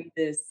giving Mm-hmm. him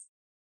this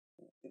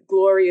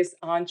glorious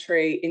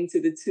entree into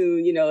the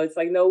tune. It's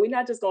like, no, it's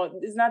not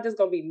just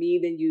gonna be me,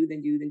 then you,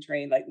 then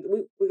Train. Like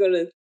we're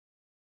gonna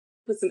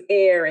put some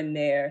air in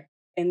there.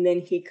 And then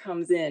he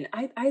comes in.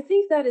 I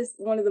think that is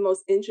one of the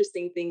most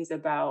interesting things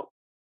about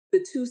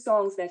the 2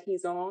 songs that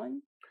he's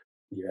on,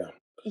 Yeah.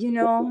 you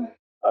Well,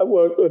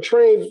 know?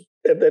 Train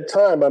at that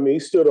time, I mean, he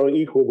stood on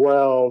equal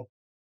ground,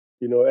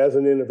 as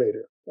an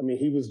innovator. I mean,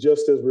 he was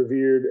just as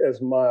revered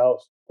as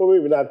Miles. Well,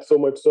 maybe not so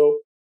much so,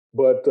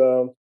 but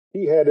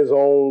he had his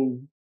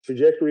own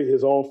trajectory,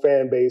 his own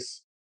fan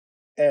base,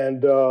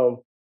 and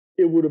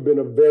it would have been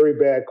a very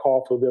bad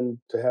call for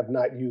them to have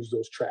not used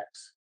those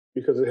tracks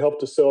because it helped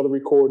to sell the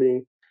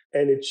recording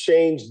and it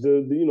changed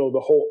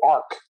the whole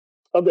arc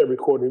of that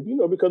recording.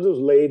 Because it was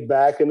laid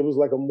back and it was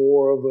like a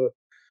more of a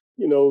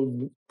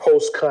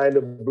post kind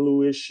of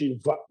bluish,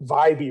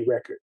 vibey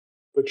record.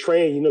 But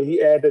Train,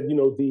 he added,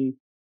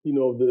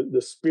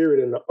 the spirit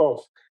and the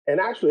umph. And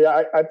actually,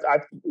 I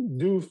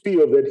do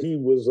feel that he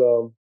was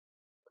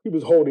he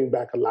was holding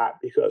back a lot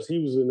because he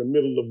was in the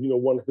middle of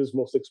one of his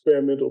most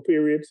experimental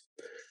periods,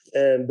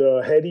 and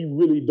had he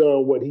really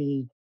done what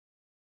he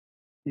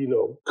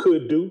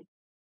could do,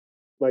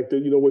 like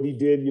what he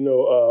did,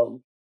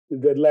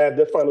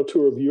 that final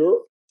tour of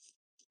Europe,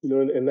 in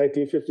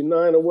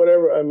 1959 or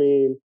whatever. I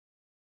mean,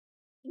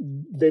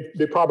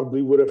 they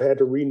probably would have had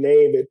to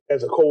rename it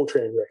as a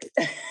Coltrane record.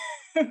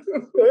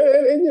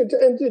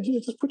 and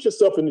you just put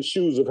yourself in the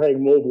shoes of Hank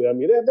Mobley. I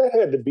mean, that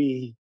had to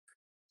be,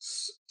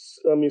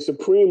 I mean,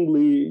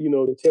 supremely,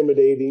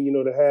 intimidating,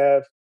 to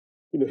have,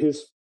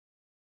 his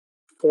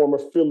former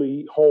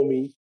Philly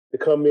homie to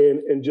come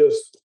in and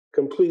just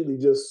completely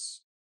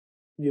just,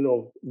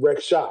 wreck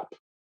shop.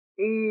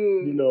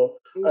 And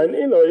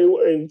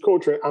and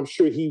Coltrane, I'm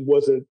sure he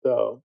wasn't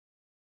of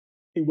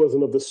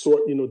the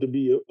sort, to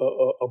be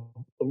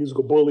a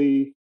musical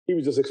bully. He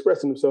was just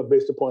expressing himself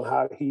based upon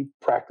how he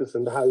practiced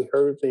and how he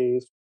heard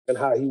things and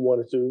how he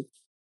wanted to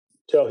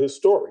tell his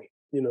story.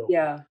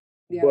 Yeah.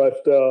 Yeah.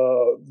 But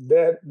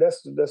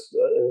that's an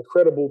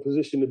incredible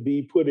position to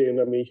be put in.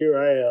 I mean, here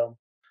I am,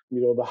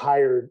 the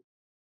hired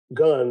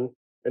gun,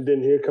 and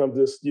then here comes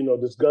this,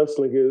 this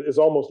gunslinger. It's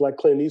almost like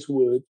Clint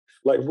Eastwood,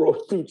 like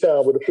rode through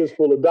town with a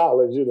fistful of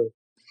dollars,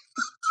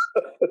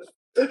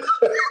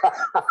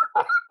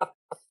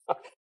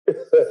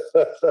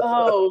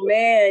 Oh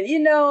man,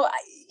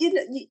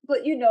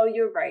 but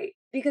you're right,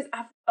 because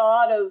I've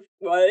thought of.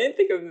 Well, I didn't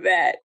think of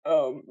that,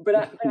 but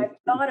I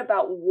thought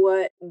about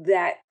what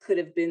that could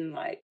have been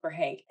like for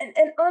Hank, and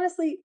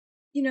honestly,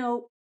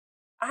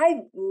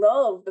 I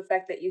love the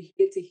fact that you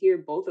get to hear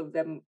both of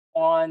them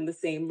on the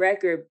same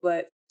record.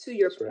 But to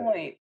your That's right.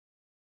 point,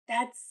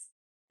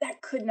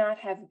 that could not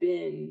have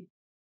been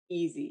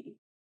easy.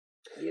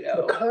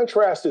 The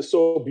contrast is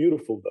so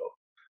beautiful, though.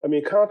 I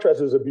mean,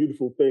 contrast is a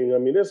beautiful thing. I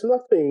mean, there's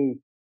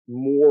nothing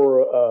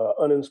more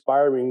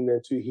uninspiring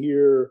than to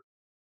hear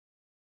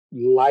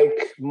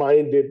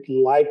like-minded,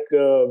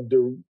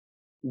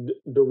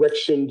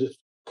 directioned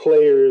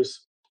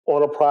players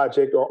on a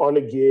project or on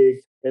a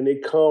gig, and they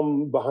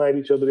come behind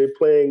each other. They're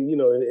playing,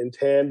 in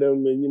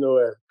tandem, and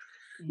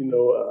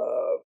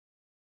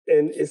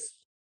and it's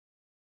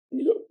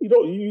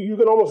you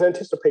can almost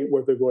anticipate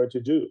what they're going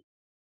to do.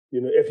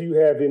 If you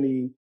have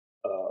any.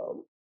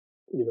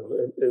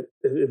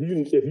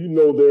 If you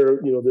know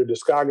their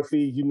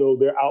discography,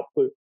 their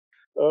output.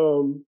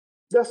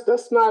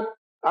 That's not.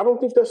 I don't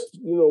think that's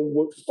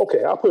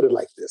okay. I'll put it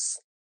like this.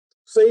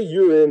 Say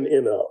you're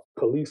in a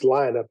police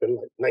lineup in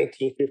like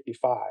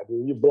 1955,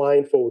 and you're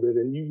blindfolded,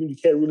 and you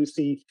can't really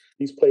see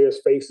these players'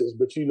 faces,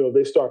 but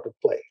they start to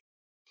play,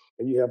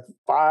 and you have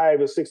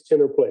 5 or 6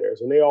 tenor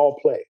players, and they all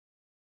play.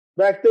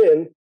 Back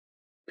then,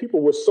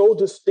 people were so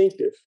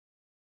distinctive.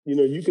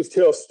 You could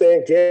tell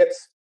Stan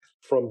Getz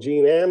from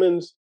Gene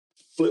Ammons,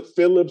 Flip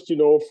Phillips,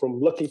 from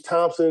Lucky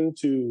Thompson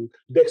to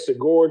Dexter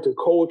Gordon to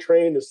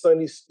Coltrane to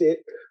Sonny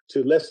Stitt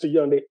to Lester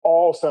Young. They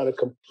all sounded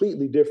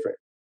completely different.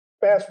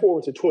 Fast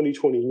forward to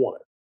 2021.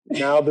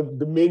 Now the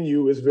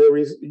menu is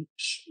very,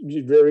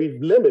 very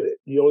limited.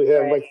 You only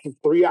have like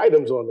 3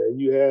 items on there.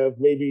 You have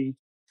maybe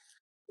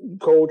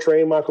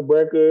Coltrane, Michael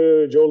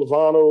Brecker, Joe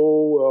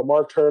Lovano,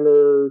 Mark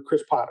Turner,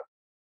 Chris Potter.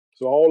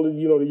 So all of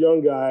the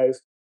young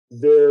guys,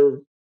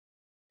 they're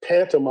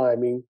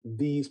pantomiming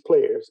these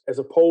players as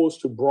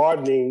opposed to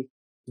broadening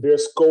their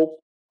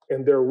scope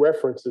and their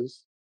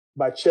references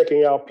by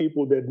checking out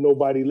people that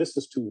nobody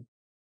listens to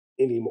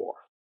anymore.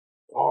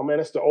 Oh man,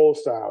 that's the old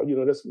style.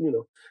 That's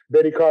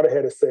Betty Carter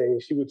had a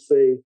saying. She would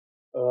say,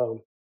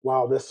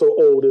 "Wow, that's so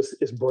old.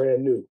 It's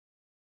brand new."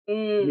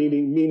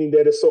 Meaning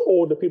that it's so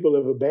old that people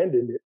have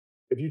abandoned it.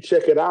 If you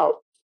check it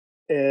out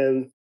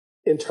and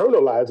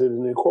internalize it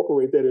and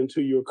incorporate that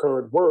into your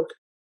current work,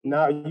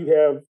 now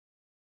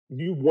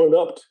you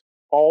one-upped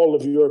all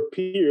of your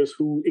peers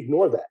who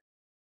ignore that.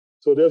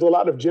 So there's a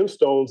lot of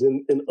gemstones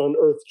in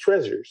unearthed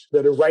treasures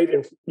that are right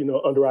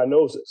under our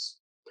noses.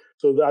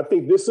 So I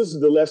think this is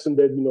the lesson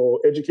that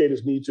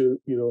educators need to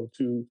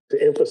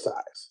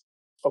emphasize.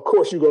 Of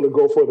course, you're going to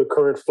go for the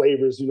current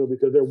flavors,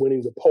 because they're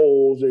winning the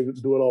polls, they're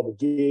doing all the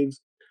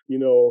gigs,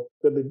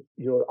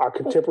 our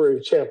contemporary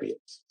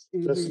champions.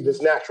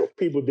 That's natural.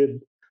 People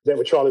did that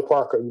with Charlie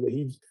Parker.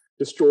 He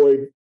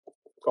destroyed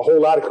a whole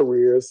lot of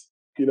careers.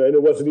 And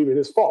it wasn't even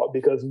his fault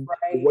because the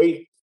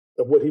weight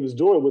of what he was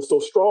doing was so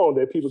strong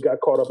that people got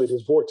caught up in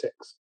his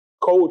vortex.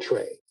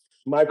 Coltrane,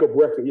 Michael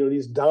Brecker,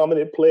 these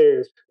dominant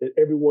players that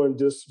everyone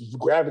just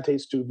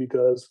gravitates to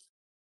because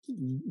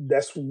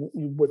that's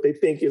what they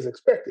think is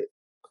expected.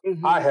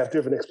 I have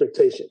different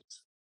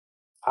expectations.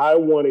 I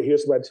want to hear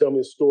somebody tell me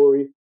a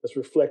story that's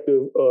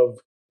reflective of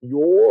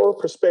your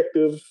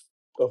perspective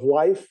of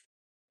life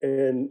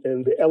and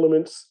the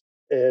elements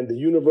and the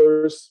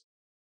universe.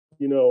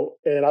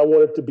 And I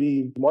want it to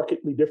be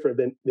markedly different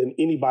than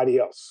anybody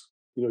else.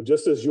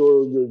 Just as your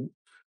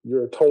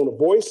tone of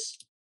voice,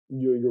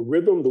 your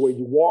rhythm, the way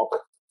you walk,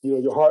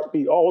 your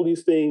heartbeat, all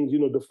these things,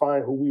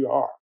 define who we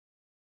are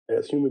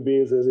as human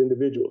beings, as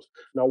individuals.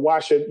 Now,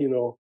 why should,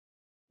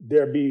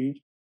 there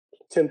be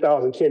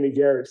 10,000 Kenny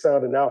Garrett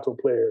sound and alto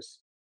players,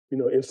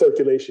 in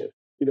circulation?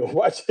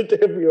 why should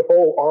there be a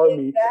whole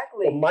army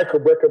of Michael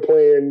Brecker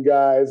playing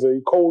guys or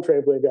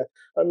Coltrane playing guys?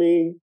 I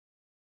mean,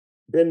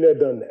 been there,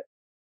 done that.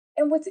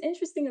 And what's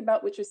interesting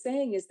about what you're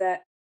saying is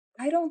that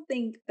I don't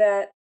think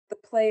that the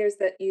players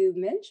that you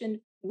mentioned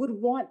would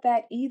want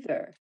that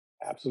either.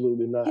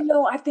 Absolutely not.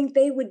 I think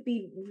they would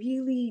be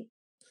really,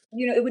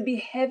 it would be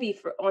heavy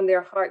on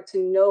their heart to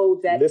know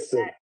that. Listen,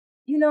 that.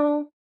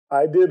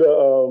 I did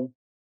a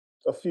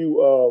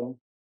few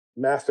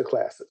master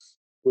classes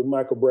with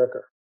Michael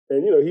Brecker,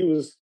 and he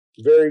was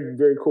very,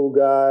 very cool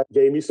guy.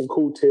 Gave me some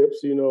cool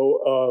tips.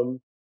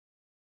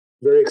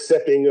 Very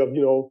accepting of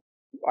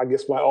I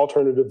guess my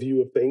alternative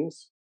view of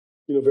things.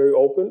 Very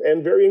open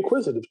and very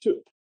inquisitive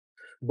too.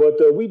 But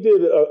we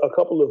did a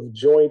couple of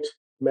joint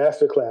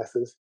master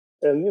classes,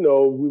 and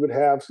we would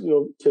have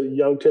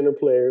young tenor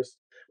players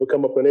would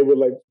come up and they would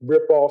like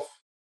rip off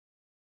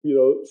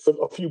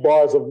a few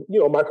bars of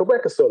Michael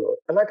Brecker solo,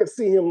 and I could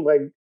see him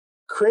like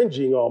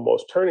cringing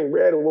almost, turning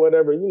red or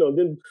whatever.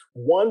 Then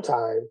one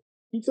time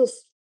he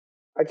just,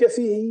 I guess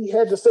he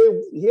had to say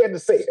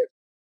it.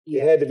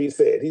 Yeah. It had to be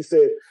said. He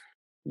said,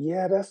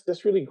 "Yeah,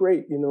 that's really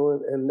great,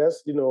 and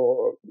that's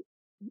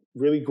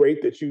really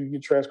great that you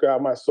transcribe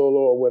my solo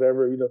or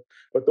whatever,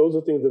 but those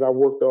are things that I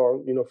worked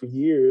on, for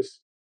years,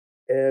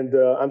 and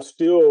I'm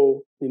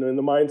still, in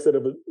the mindset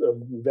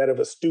of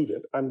a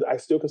student. I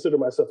still consider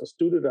myself a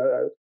student.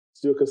 I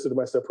still consider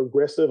myself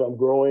progressive. I'm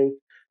growing,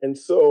 and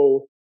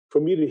so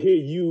for me to hear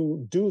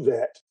you do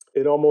that,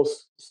 it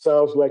almost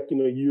sounds like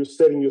you're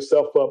setting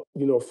yourself up.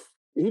 He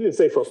didn't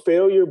say for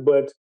failure,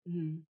 but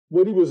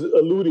what he was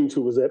alluding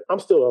to was that I'm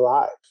still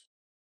alive.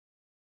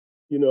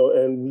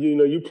 And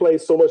you play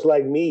so much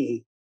like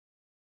me,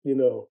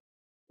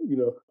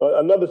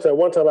 another time,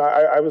 one time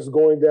I was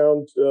going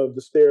down the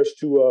stairs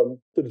to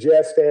the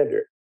Jazz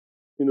Standard,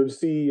 to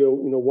see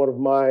one of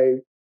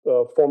my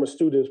former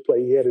students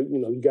play. He had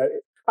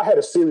I had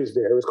a series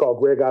there. It was called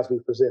Greg Osby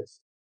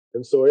Presents,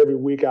 and so every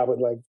week I would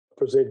like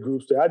present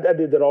groups there. I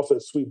did that also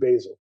at Sweet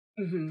Basil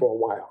for a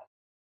while,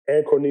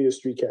 and Cornelia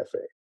Street Cafe.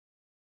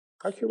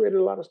 I curated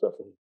a lot of stuff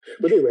for him.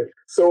 But anyway,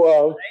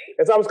 so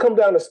as I was coming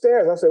down the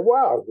stairs, I said,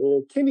 "Wow,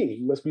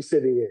 Kenny must be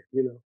sitting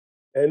in,"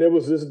 And there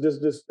was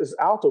this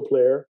alto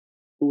player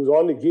who was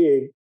on the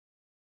gig,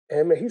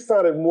 and man, he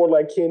sounded more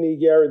like Kenny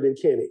Garrett than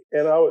Kenny.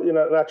 And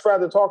I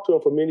tried to talk to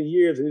him for many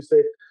years, and he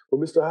said, "Well,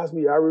 Mr.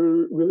 Osby, I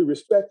really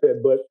respect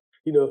that, but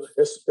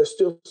there's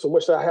still so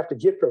much that I have to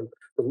get from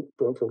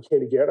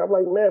Kenny Garrett." I'm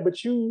like, "Man,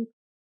 but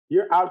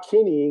you're out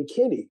Kenny,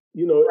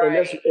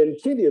 right. and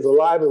Kenny is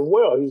alive and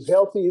well. He's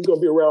healthy. He's going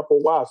to be around for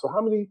a while. So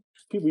how many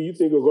people you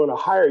think are going to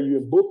hire you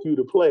and book you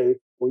to play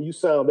when you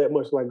sound that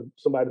much like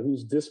somebody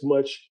who's this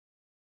much,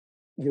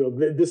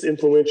 this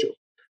influential?"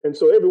 And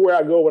so everywhere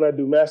I go, when I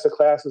do master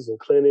classes and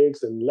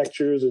clinics and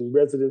lectures and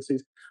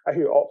residencies, I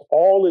hear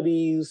all of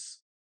these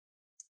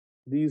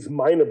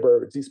minor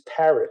birds, these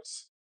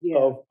parrots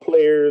of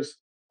players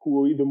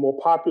who are either more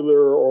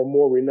popular or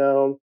more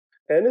renowned.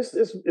 And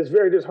it's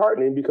very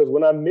disheartening because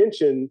when I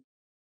mention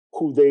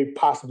who they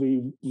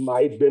possibly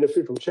might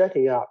benefit from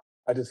checking out,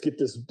 I just get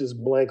this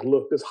blank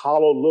look, this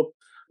hollow look,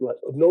 like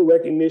no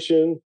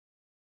recognition,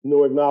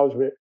 no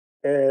acknowledgement,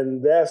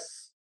 and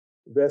that's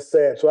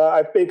sad. So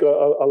I think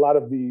a lot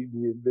of the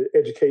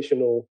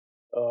educational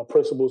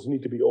principles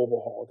need to be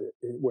overhauled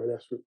where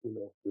that's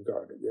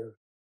regarded. Yeah.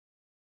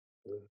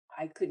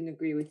 I couldn't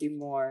agree with you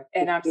more,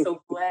 and I'm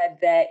so glad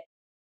that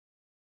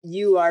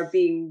you are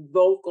being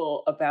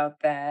vocal about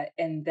that,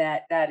 and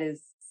that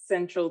is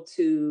central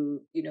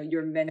to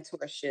your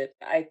mentorship.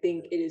 I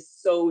think it is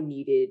so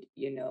needed.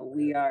 We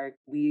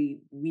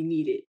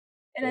need it,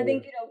 and I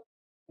think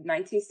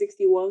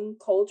 1961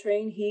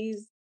 Coltrane.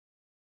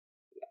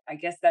 I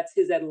guess that's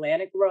his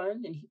Atlantic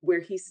run, and where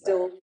he's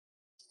still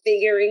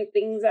figuring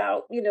things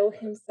out,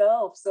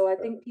 himself. So I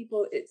think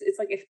people, it's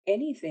like, if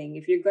anything,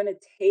 if you're going to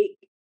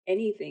take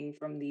anything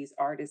from these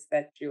artists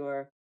that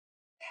you're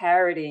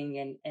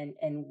parroting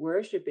and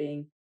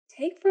worshiping,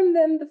 take from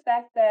them the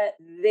fact that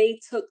they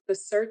took the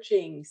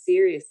searching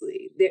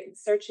seriously. They're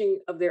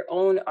searching of their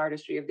own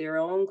artistry, of their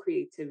own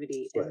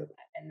creativity,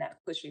 and that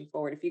pushing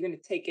forward. If you're going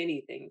to take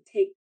anything,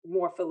 take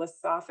more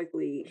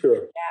philosophically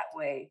that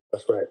way.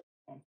 That's right.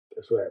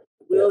 That's right.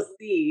 We'll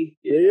see.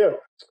 Yeah.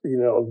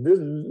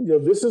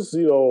 This is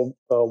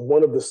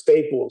one of the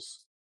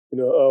staples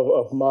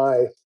of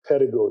my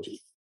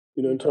pedagogy.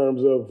 In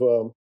terms of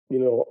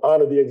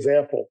honor the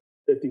example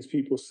that these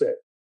people set.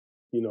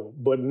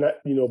 But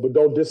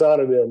don't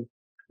dishonor them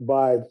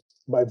by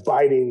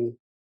biting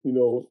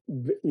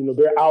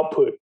their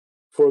output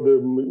for the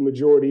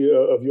majority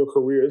of your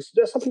careers.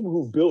 There's some people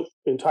who've built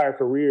entire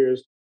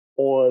careers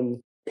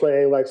on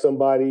playing like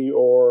somebody,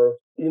 or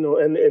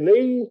and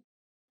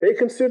they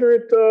consider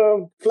it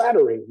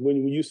flattering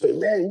when you say,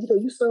 "Man,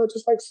 you sound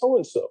just like so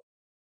and so,"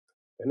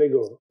 and they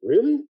go,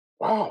 "Really?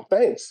 Wow,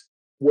 thanks."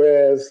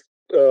 Whereas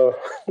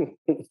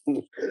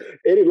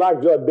Eddie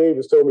Lockjaw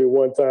Davis told me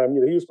one time,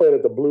 he was playing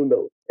at the Blue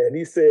Note, and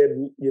he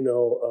said,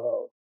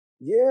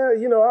 Yeah,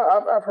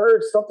 I've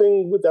heard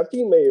something with, I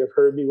think you may have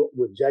heard me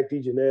with Jack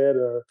DeJohnette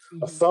or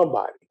Hmm.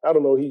 somebody. I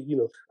don't know.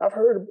 I've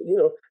heard,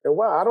 and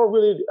wow,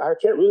 I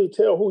can't really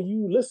tell who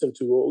you listen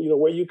to or,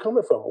 where you're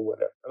coming from or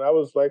whatever. And I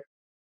was like,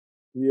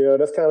 yeah,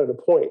 that's kind of the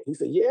point. He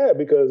said, yeah,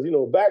 because,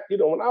 back,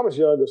 when I was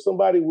young, if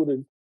somebody would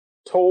have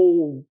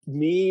told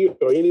me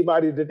or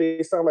anybody that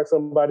they sound like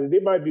somebody, they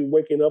might be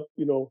waking up,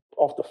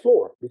 off the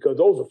floor because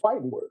those are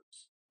fighting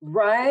words.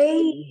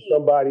 Right.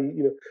 Somebody,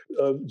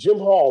 Jim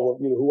Hall,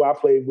 who I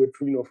played with,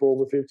 for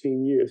over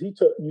 15 years. He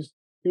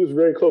was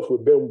very close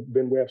with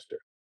Ben Webster,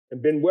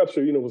 and Ben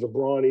Webster, was a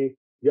brawny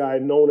guy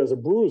known as a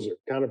bruiser,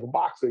 kind of a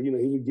boxer. He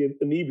would get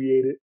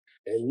inebriated,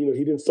 and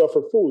he didn't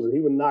suffer fools, and he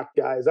would knock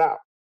guys out.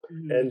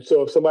 Mhm. And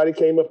so if somebody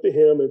came up to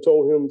him and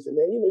told him, said,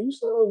 "Man, you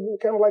sound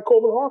kind of like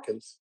Coleman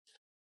Hawkins,"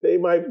 they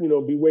might,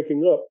 be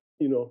waking up,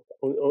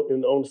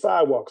 on the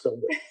sidewalk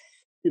somewhere.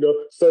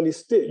 Sonny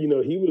Stitt,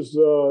 he was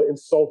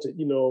insulted,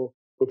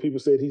 where people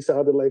said he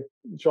sounded like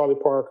Charlie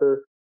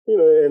Parker,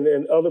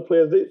 and other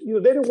players. They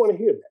didn't want to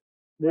hear that.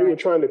 They were Right.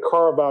 trying to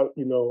carve out,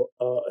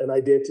 an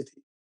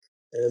identity.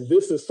 And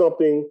this is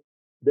something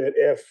that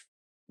if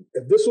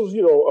this was,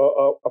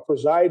 a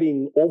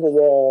presiding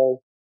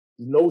overall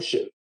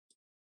notion,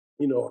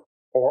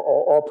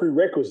 or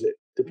prerequisite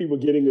to people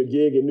getting a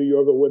gig in New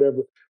York or whatever,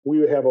 we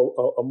would have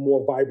a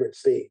more vibrant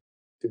scene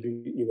to be,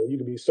 you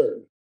can be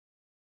certain.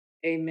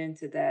 Amen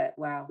to that.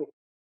 Wow.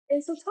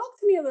 And so, talk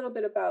to me a little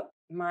bit about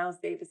Miles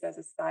Davis as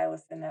a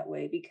stylist in that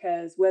way,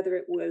 because whether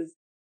it was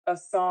a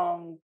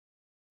song,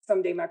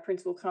 Someday My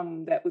Prince Will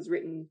Come, that was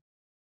written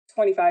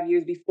 25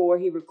 years before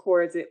he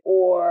records it,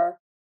 or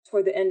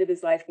toward the end of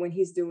his life when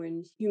he's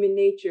doing Human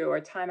Nature or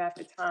Time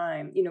After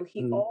Time, he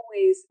Mhm.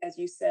 always, as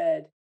you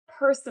said,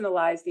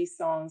 personalized these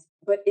songs,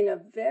 but in a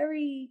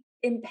very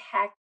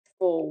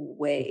impactful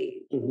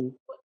way. Mhm.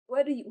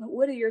 What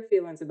are your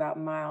feelings about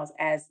Miles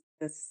as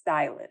the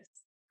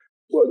stylist?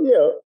 Well,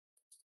 yeah,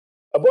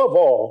 above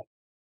all,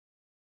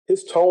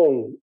 his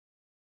tone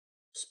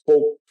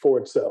spoke for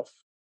itself.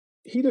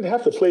 He didn't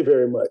have to play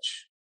very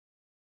much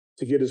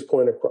to get his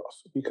point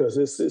across because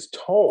it's his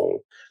tone.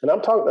 And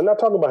I'm not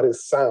talking about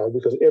his sound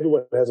because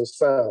everyone has a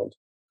sound,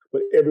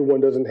 but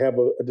everyone doesn't have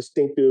a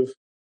distinctive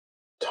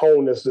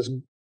tone that's just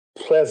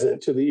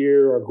pleasant to the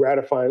ear or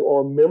gratifying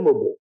or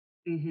memorable.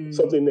 Hmm.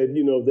 Something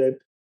that,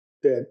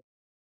 that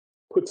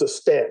puts a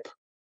stamp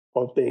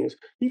on things.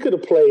 He could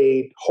have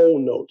played whole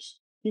notes.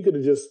 He could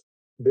have just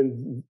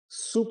been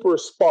super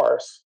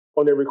sparse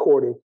on their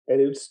recording,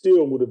 and it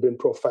still would have been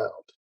profound.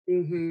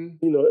 Hmm.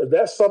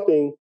 That's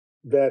something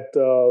that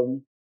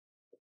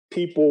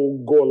people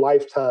go a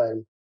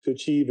lifetime to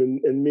achieve,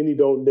 and many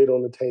don't. They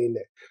don't attain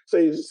that.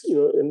 Say,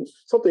 and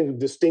something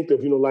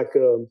distinctive. Like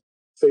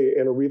say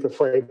an Aretha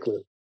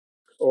Franklin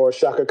or a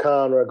Shaka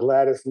Khan or a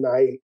Gladys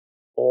Knight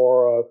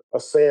or a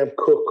Sam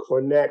Cooke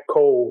or Nat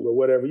Cole or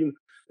whatever.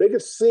 They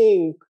could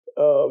sing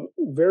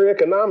very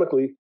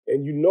economically,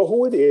 and you know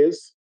who it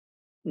is,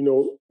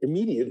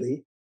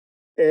 immediately,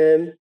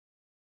 and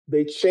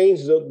they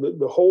change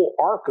the whole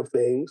arc of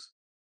things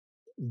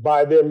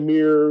by their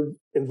mere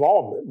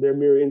involvement, their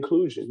mere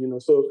inclusion.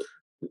 So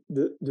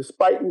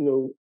despite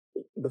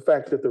the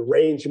fact that the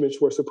arrangements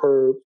were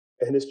superb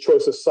and his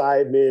choice of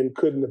sidemen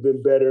couldn't have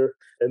been better,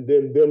 and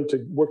then them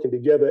to working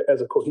together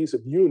as a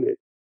cohesive unit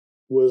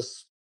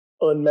was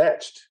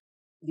unmatched.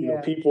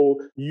 Yeah. People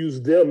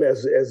use them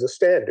as a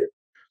standard.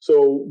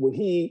 So when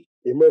he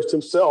immersed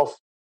himself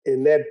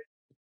in that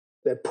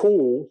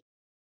pool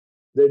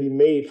that he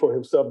made for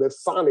himself, that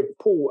sonic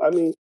pool, I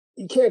mean,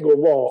 you can't go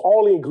wrong.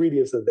 All the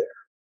ingredients are there.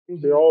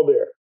 They're Hmm. all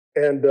there.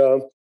 And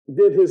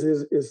did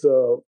his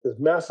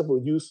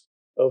masterful use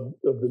of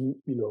the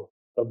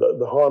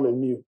the harmon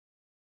mute.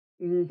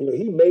 Hmm.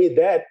 He made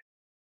that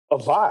a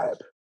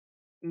vibe.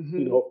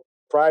 Hmm.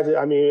 Prior to,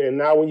 I mean, and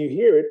now when you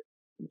hear it,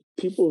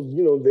 people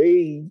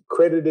they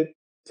credit it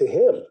to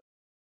him.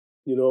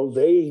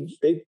 They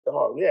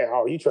oh yeah,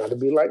 oh you trying to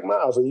be like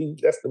Miles, or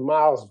that's the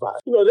Miles vibe.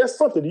 That's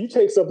something. You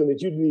take something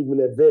that you didn't even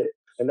invent,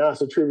 and now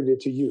it's attributed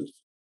to you.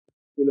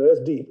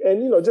 That's deep.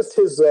 And just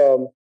his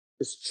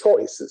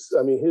choices.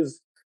 I mean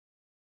his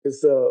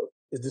uh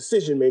his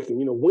decision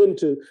making. When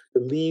to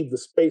leave the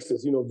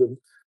spaces.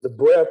 The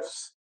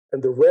breaths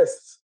and the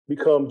rests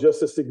become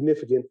just as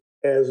significant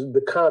as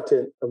the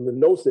content of the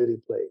notes that he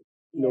played.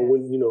 Yes.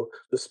 When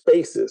the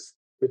spaces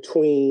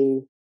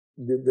between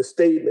the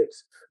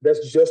statements,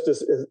 that's just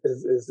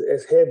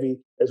as heavy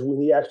as when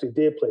he actually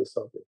did play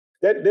something.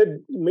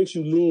 That makes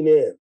you lean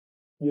in,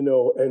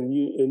 and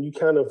you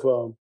kind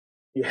of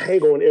you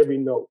hang on every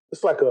note.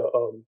 It's like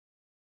an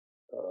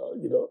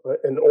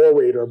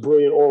orator, a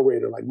brilliant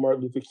orator like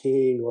Martin Luther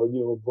King or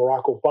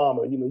Barack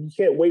Obama. You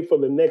can't wait for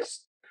the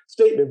next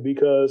statement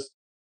because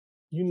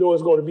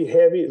it's going to be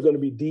heavy, it's going to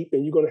be deep,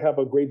 and you're going to have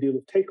a great deal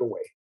of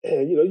takeaway.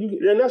 And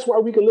and that's why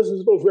we can listen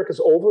to those records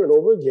over and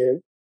over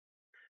again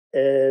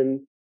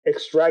and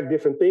extract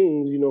different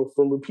things,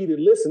 from repeated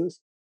listens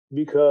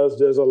because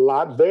there's a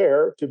lot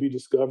there to be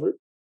discovered,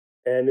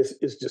 and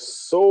it's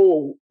just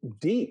so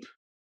deep.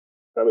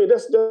 I mean,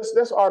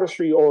 that's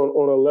artistry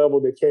on a level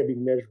that can't be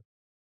measured.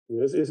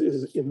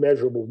 It's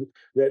immeasurable,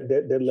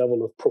 that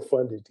level of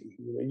profundity.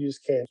 You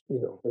just can't,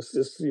 it's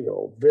just,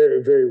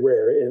 very, very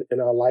rare in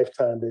our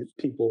lifetime that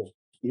people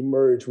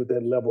emerge with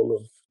that level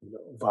of,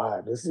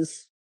 vibe. It's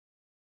just,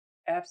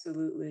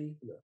 Absolutely.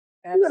 you know,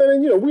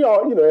 Absolutely. and, we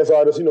all, as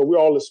artists, we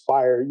all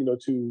aspire,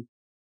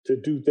 to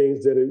do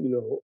things that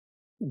are,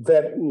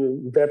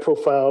 that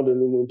profound.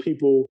 And then when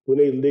people, when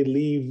they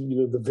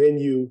leave, the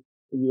venue,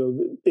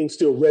 things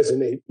still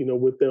resonate,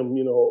 with them,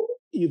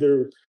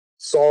 either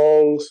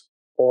songs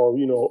or,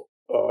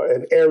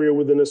 an area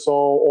within a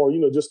song or,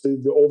 just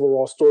the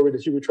overall story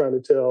that you were trying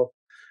to tell,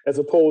 as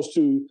opposed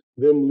to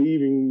them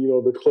leaving,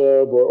 the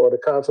club or the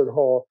concert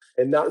hall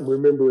and not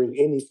remembering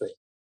anything.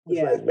 It's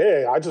Yeah. like,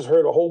 man, I just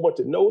heard a whole bunch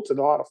of notes and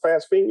a lot of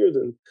fast fingers,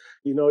 and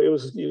it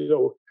was,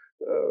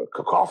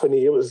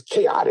 cacophony. It was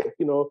chaotic,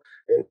 and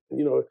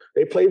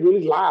they played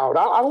really loud.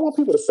 I don't want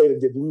people to say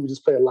that we were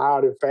just playing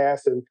loud and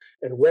fast and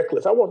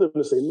reckless. I want them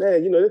to say,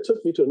 man, it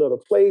took me to another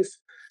place.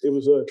 It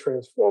was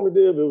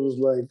transformative. It was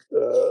like,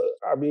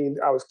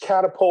 I was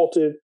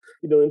catapulted,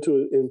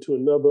 into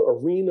another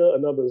arena,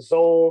 another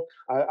zone.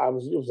 It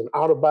was an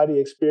out of body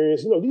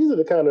experience. These are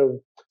the kind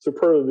of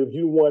superlatives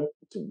you want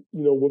to,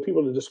 when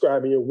people are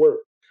describing your work.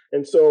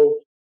 And so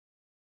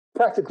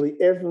practically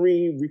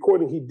every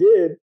recording he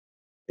did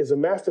is a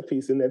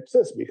masterpiece in that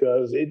sense,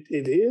 because it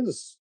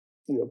is,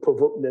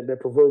 that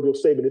proverbial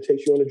statement, it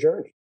takes you on a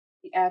journey.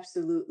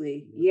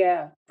 Absolutely.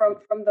 Yeah.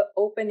 From the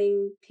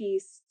opening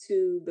piece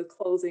to the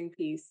closing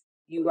piece,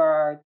 you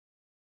are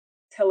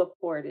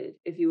teleported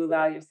if you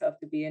allow yourself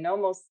to be. And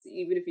almost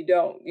even if you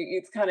don't,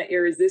 it's kind of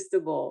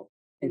irresistible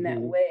in that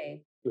Mm-hmm.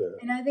 way. Yeah.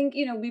 And I think,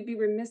 we'd be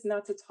remiss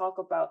not to talk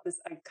about this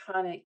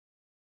iconic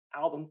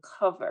album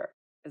cover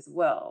as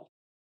well.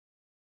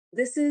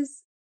 This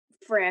is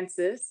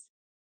Francis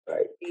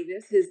Right.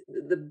 Davis,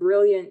 the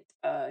brilliant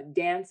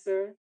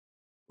dancer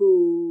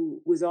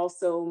who was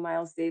also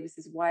Miles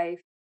Davis's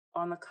wife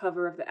on the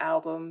cover of the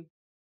album.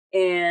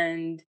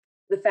 And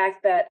the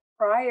fact that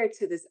prior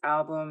to this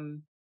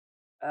album,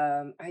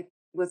 I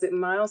was it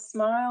Miles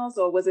Smiles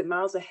or was it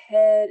Miles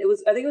Ahead?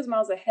 I think it was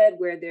Miles Ahead,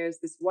 where there's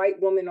this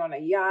white woman on a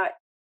yacht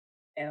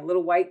and a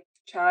little white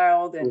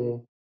child,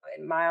 Mm-hmm.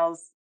 and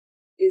Miles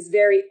is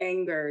very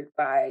angered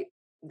by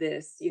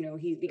this,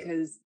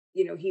 because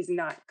he's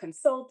not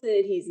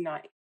consulted, he's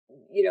not,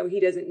 he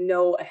doesn't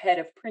know ahead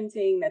of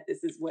printing that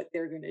this is what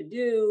they're going to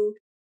do.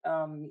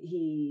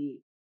 He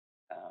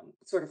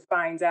sort of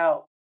finds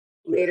out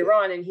later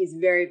on, and he's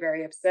very,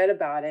 very upset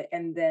about it.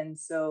 And then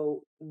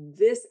so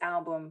this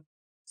album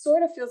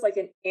sort of feels like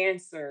an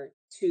answer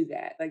to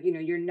that. Like,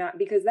 you're not,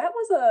 because that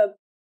was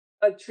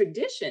a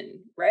tradition,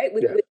 right?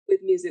 With, Yeah.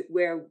 with music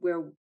where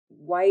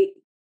white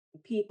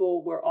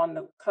people were on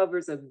the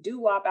covers of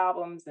doo-wop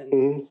albums and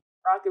Mm-hmm.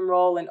 rock and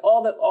roll and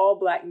all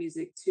black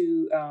music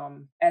to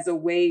as a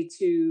way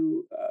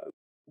to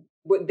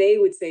what they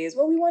would say is,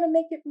 well, we want to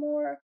make it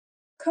more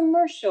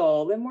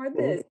commercial and more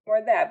Mm-hmm. this,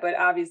 more that. But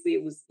obviously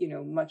it was,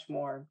 much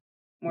more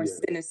Yeah.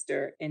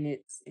 sinister in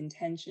its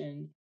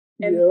intention.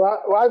 And Yeah,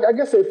 I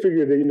guess they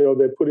figured that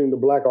they're putting the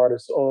black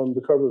artists on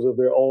the covers of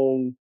their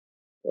own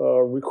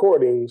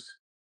recordings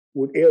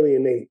would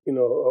alienate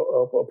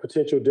a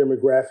potential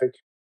demographic,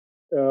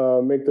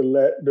 make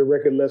the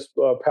record less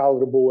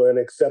palatable and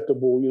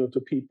acceptable to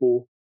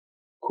people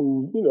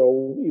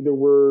who either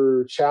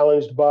were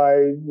challenged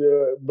by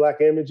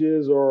black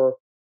images or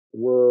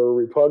were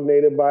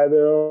repugnated by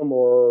them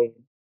or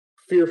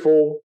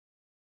fearful.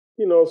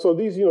 So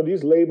these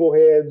label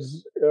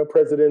heads,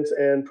 presidents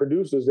and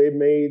producers, they've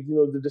made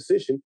the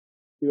decision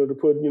to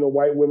put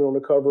white women on the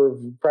cover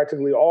of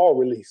practically all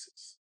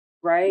releases.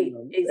 right,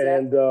 And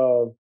exactly.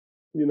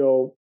 you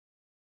know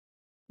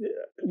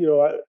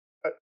yeah,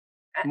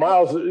 I,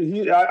 Miles,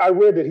 I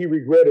read that he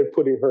regretted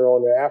putting her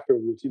on there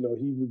afterwards. He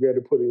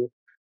regretted putting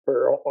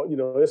her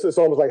on. It's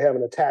almost like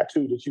having a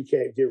tattoo that you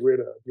can't get rid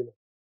of.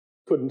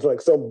 Putting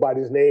like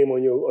somebody's name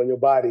on your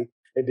body,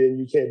 and then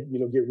you can't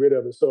get rid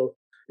of it. So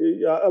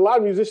a lot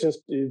of musicians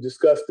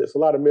discuss this. A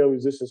lot of male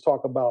musicians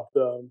talk about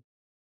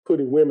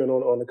putting women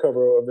on the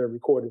cover of their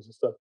recordings and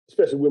stuff,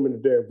 especially women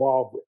that they're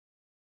involved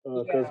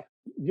with, because yeah,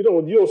 you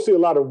don't see a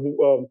lot of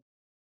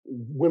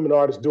women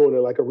artists doing it,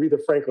 like Aretha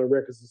Franklin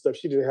records and stuff.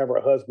 She didn't have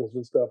her husbands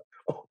and stuff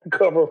on the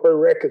cover of her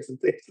records and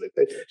things like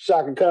that.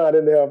 Shaka Khan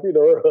didn't have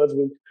her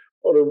husband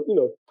on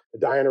her,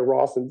 Diana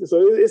Ross, and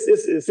so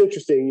it's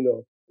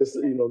interesting, this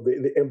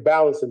the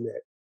imbalance in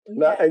that.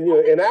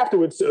 yeah, And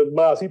afterwards,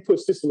 Miles, he put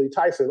Cicely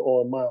Tyson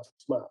on Miles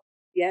Smile.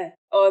 yeah.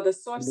 Oh, the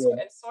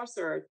Yeah.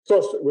 sorcerer.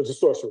 Sorcerer was a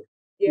sorcerer.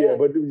 Yeah, Yeah,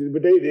 but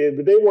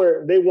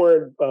they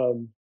weren't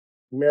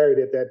married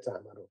at that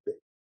time. I don't think.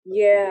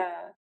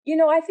 yeah.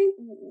 I think,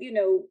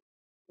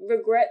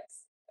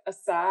 regrets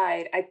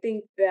aside, I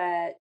think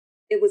that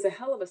it was a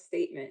hell of a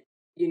statement,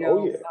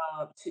 Oh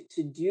yeah,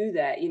 to do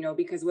that,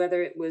 because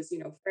whether it was,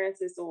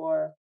 Francis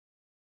or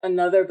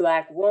another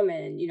black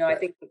woman, I right.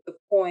 think that the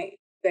point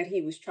that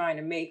he was trying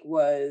to make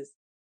was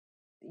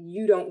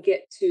you don't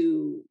get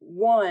to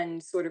one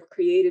sort of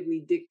creatively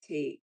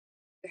dictate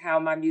how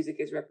my music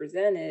is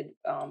represented,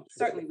 Yeah.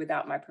 certainly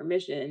without my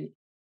permission.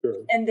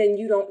 Sure. And then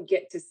you don't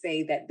get to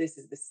say that this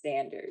is the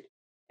standard.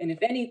 And if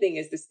anything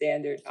is the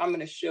standard, I'm going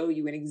to show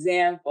you an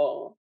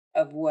example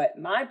of what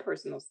my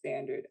personal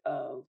standard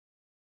of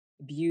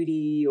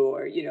beauty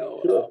or,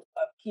 Sure.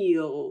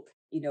 appeal,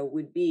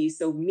 would be.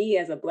 So me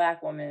as a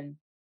Black woman,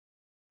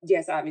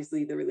 yes,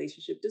 obviously the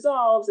relationship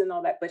dissolves and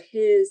all that, but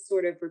his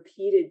sort of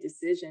repeated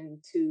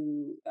decision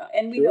to,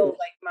 and we know Sure.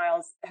 like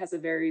Miles has a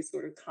very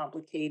sort of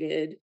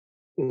complicated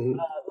Hmm.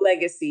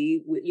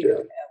 legacy with,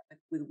 Yeah.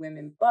 with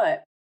women,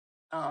 but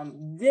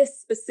this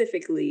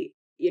specifically,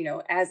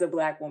 as a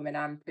Black woman,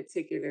 I'm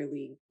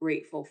particularly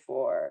grateful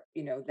for,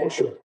 Oh, that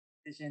sure.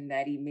 decision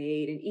that he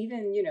made. And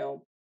even,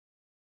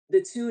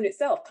 the tune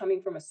itself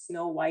coming from a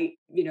Snow White,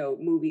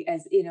 movie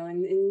as,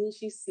 and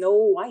she's Snow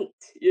White,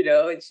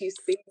 and she's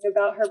thinking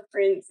about her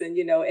prince and,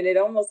 and it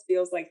almost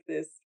feels like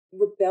this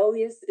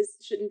rebellious is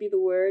shouldn't be the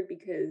word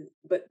because,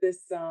 but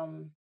this,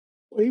 Well,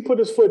 he put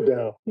his foot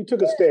down. He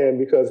took a stand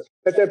because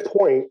at that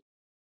point,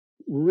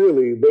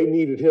 really, they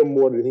needed him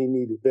more than he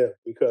needed them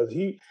because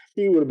he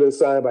would have been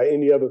signed by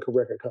any other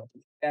record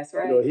company. that's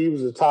right. He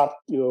was a top,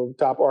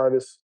 top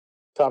artist,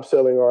 top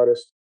selling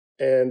artist,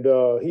 and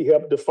he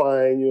helped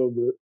define,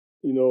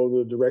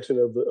 the direction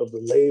of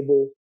the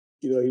label.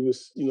 He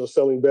was,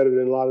 selling better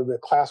than a lot of the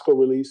classical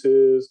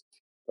releases.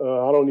 I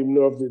don't even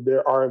know if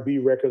their R&B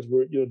records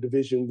were,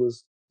 division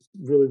was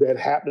really that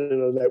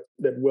happening or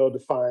that well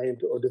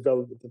defined or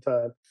developed at the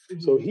time.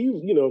 So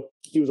Mhm.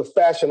 he was a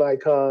fashion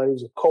icon. He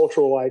was a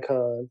cultural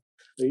icon.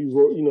 He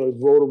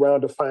rode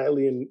around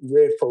defiantly in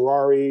red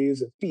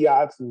Ferraris and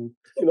Fiats and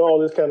all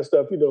this kind of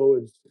stuff.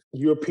 And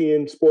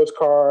European sports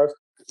cars.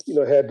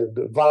 Had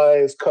the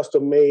Vines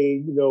custom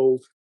made.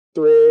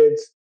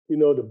 Threads.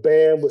 The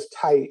band was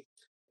tight,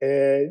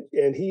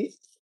 and he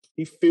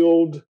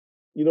filled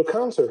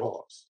concert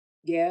halls.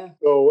 Yeah.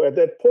 So at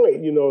that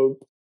point,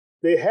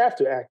 they have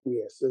to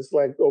acquiesce. It's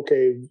like,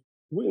 okay,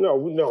 what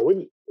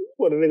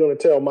are they going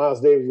to tell Miles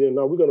Davis?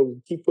 No, we're going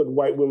to keep putting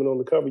white women on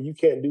the cover. You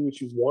can't do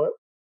what you want.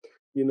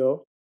 You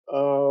know,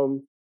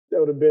 that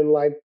would have been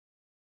like,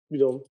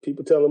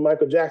 people telling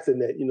Michael Jackson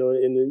that, in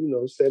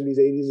the 70s,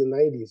 80s, and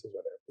 90s or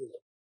whatever. You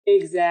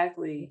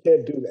Exactly.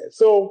 can't do that.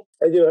 So,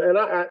 and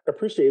I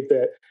appreciate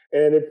that,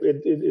 and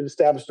it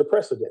established a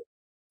precedent.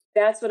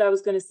 That's what I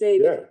was going to say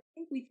because Yeah. I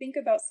think we think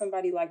about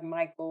somebody like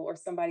Michael or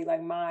somebody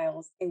like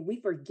Miles and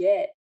we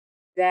forget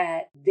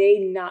that they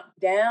knocked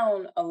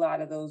down a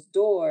lot of those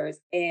doors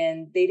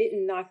and they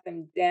didn't knock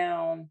them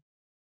down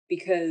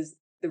because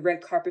the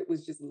red carpet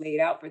was just laid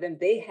out for them.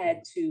 They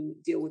had to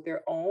deal with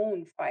their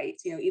own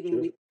fights, even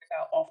when we Sure. think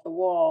about Off the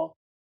Wall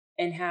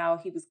and how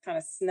he was kind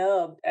of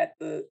snubbed at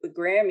the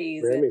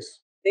Grammys and Grammys.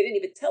 they didn't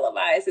even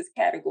televise his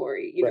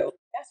category, Right.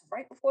 that's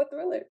right before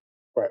Thriller.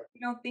 Right.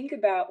 You don't think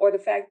about, or the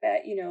fact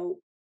that,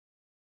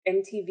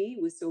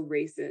 MTV was so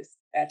racist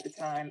at the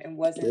time and They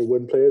wasn't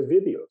wouldn't play his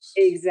videos.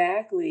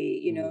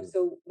 exactly, Mm.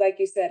 so like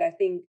you said, I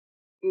think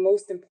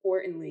most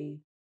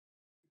importantly,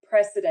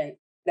 precedent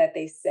that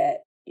they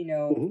set,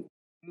 Mhm.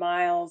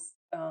 Miles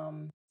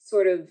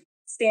sort of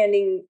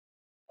standing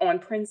on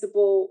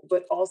principle,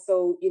 but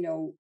also,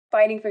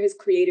 fighting for his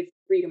creative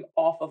freedom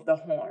off of the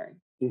horn.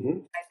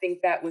 Mhm. I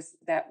think that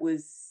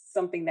was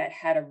something that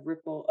had a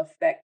ripple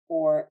effect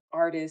for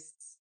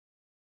artists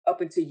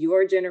up into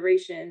your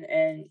generation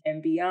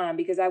and beyond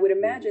because I would Mhm.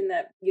 imagine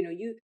that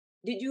you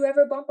did you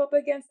ever bump up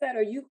against that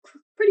or you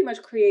pretty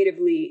much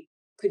creatively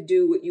could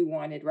do what you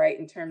wanted right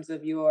in terms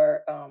of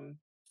your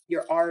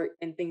art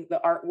and things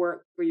the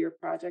artwork for your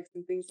projects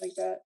and things like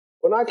that.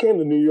 When I came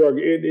to New York,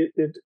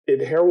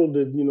 it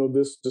heralded,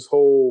 this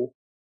whole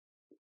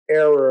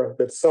era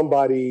that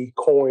somebody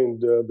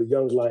coined the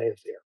Young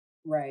Lions era.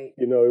 Right.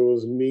 It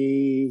was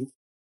me,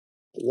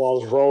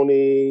 Wallace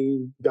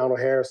Roney, Donald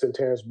Harrison,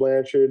 Terrence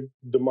Blanchard,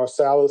 the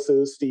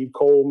Marsalises, Steve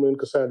Coleman,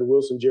 Cassandra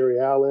Wilson, Jerry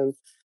Allen.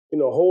 A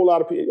whole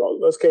lot of people. All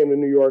of us came to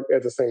New York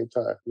at the same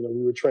time.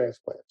 We were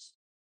transplants,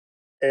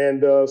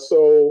 and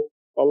so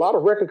a lot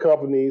of record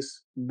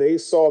companies they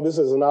saw this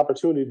as an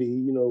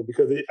opportunity.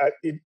 Because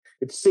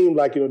it seemed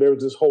like there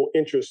was this whole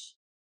interest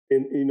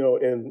in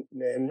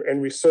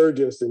and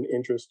resurgence in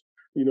interest.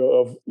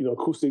 Of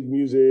acoustic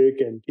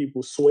music and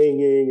people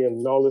swinging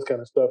and all this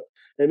kind of stuff.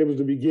 And it was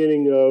the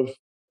beginning of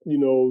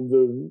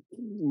the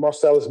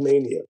Marcellus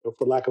mania,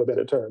 for lack of a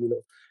better term.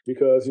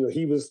 Because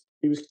he was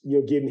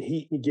getting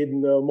heat and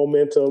getting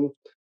momentum,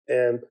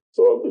 and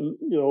so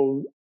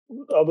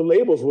other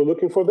labels were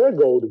looking for their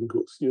golden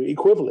goose,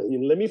 equivalent.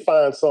 Let me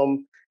find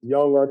some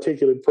young,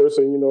 articulate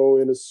person,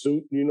 in a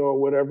suit, or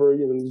whatever,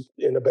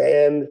 in a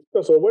band,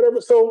 so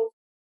whatever. So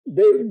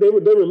they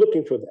were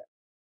looking for that,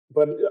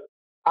 but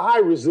I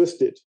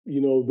resisted,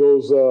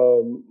 those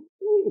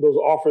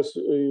offers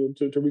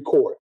to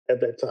record at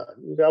that time.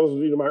 I was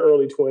in my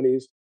early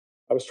 20s.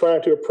 I was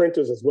trying to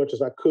apprentice as much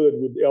as I could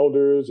with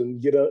elders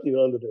and get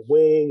under their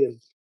wing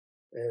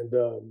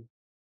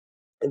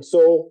and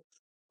so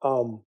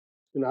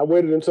I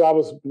waited until I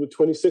was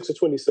 26 or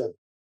 27.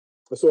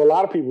 So a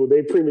lot of people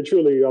they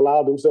prematurely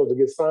allowed themselves to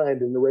get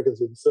signed in the records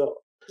themselves.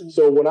 Mhm.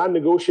 So when I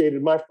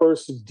negotiated my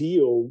first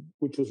deal,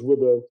 which was with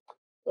a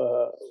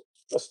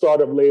a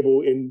startup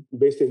label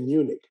based in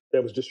Munich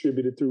that was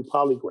distributed through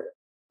Polygram.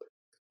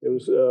 It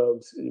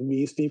was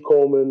me, Steve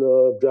Coleman,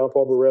 John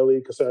Paul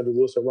Borelli, Cassandra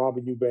Wilson,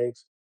 Robert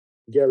Eubanks,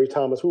 Gary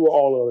Thomas. We were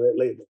all on that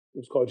label. It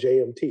was called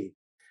JMT.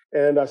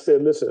 And I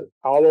said, listen,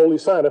 I'll only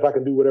sign if I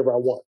can do whatever I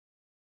want,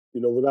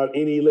 without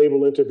any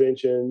label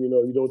intervention. You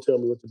don't tell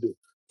me what to do.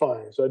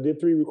 Fine. So I did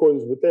 3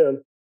 recordings with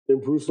them. Then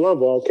Bruce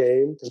Lumbaugh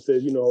came and said,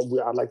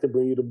 I'd like to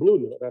bring you to Blue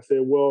Note. I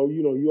said, well,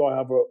 you all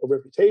have a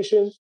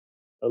reputation,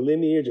 a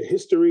lineage, a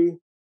history,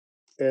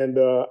 and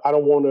I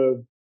don't want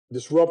to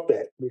disrupt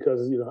that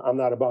because, I'm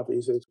not about that.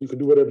 He said, you can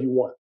do whatever you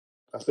want.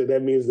 I said,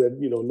 that means that,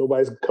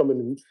 nobody's coming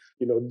and,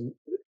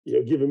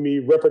 giving me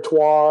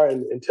repertoire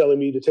and telling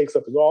me to take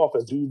something off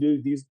and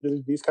do these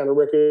kind of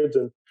records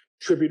and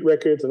tribute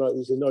records. And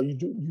he said, no, you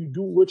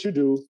do what you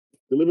do,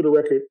 deliver the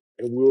record,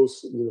 and we'll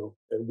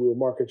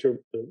market your.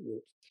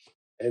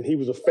 And he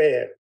was a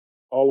fan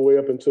all the way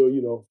up until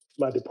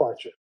my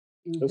departure.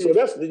 Mm-hmm. And so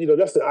that's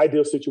the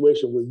ideal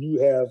situation where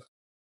you have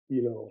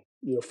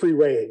free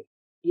reign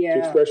to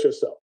express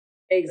yourself.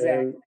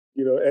 Exactly.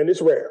 And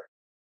it's rare.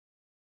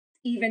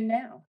 Even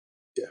now.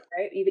 Yeah.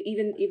 Right.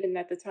 Even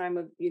at the time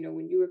of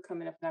when you were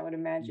coming up, and I would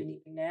imagine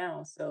even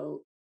now.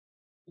 So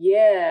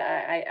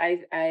yeah,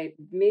 I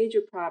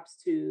major props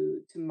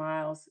to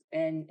Miles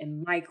and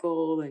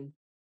Michael and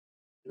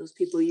those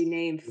people you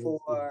named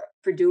for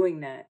doing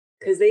that,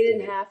 because they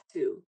didn't have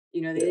to.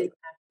 They didn't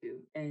have to,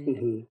 and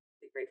I'm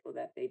grateful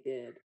that they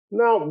did.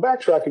 Now,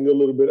 backtracking a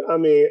little bit, I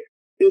mean,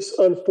 it's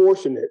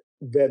unfortunate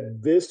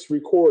that this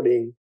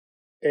recording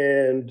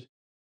and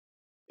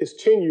his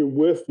tenure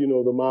with,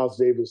 the Miles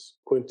Davis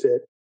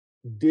Quintet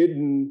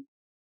didn't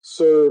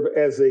serve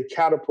as a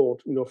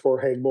catapult, for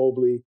Hank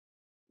Mobley,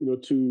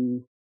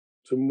 to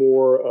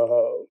more,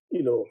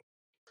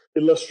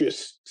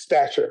 illustrious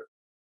stature,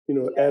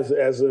 as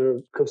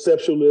a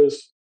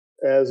conceptualist,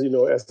 as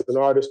an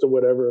artist or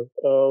whatever.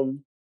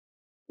 And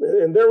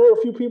there were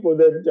a few people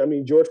that,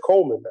 George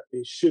Coleman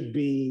should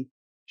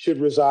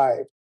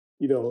reside,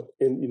 in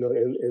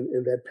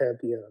that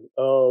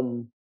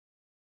pantheon.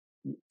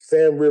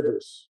 Sam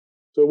Rivers.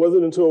 So it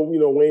wasn't until,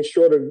 Wayne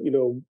Shorter,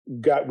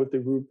 got with the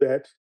group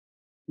that,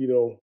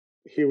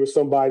 here was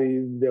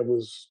somebody that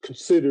was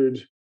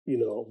considered,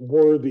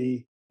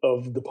 worthy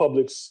of the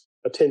public's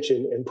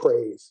attention and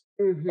praise.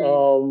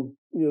 Mm-hmm.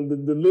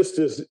 The list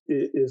is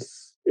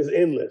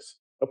endless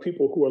of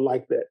people who are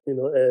like that,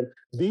 and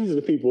these are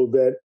the people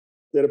that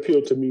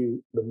appeal to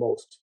me the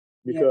most,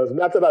 because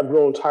not that I've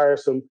grown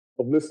tiresome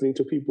of listening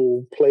to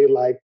people play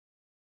like,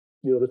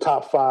 the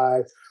top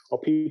 5, or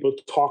people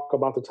talk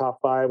about the top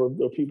 5,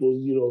 or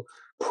people,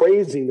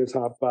 praising the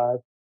top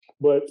 5,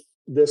 but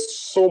there's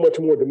so much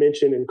more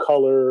dimension and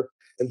color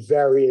and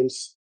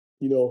variance,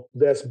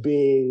 that's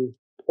being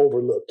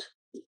overlooked.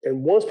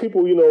 And once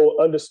people,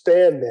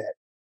 understand that,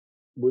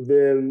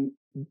 within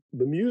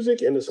the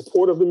music and the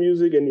support of the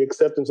music and the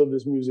acceptance of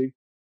this music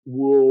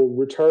will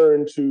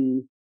return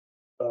to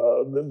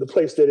the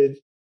place that it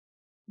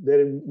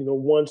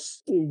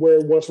once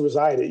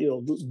resided,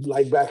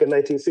 like back in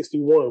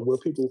 1961, where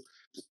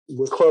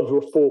clubs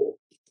were full,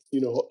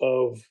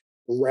 of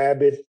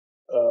rabid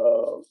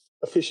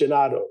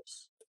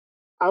aficionados.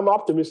 I'm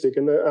optimistic,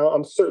 and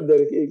I'm certain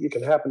that it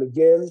can happen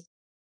again.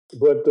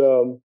 But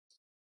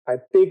I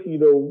think,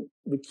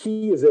 the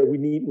key is that we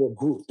need more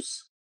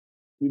groups.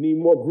 We need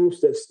more groups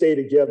that stay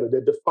together,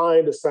 that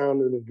define the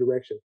sound and the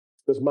direction.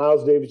 Because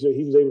Miles Davis,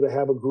 he was able to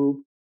have a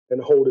group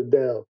and hold it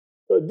down.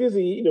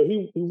 Dizzy,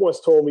 he once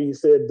told me, he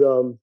said,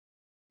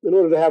 in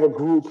order to have a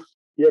group,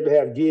 you have to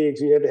have gigs,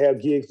 and you have to have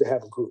gigs to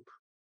have a group.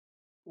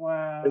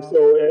 Wow. And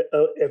so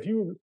if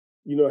you,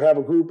 have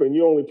a group and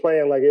you're only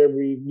playing like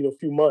every,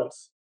 few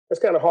months, it's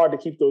kind of hard to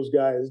keep those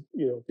guys,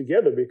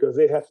 together, because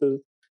they have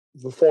to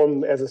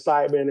perform as a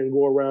sideman and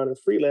go around and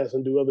freelance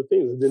and do other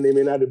things. And then they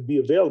may not be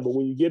available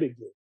when you get a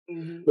gig.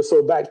 Mm-hmm. But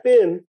so back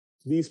then,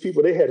 these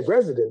people, they had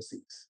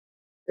residencies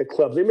at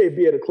clubs. They may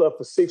be at a club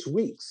for 6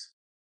 weeks,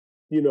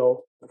 the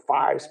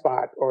 5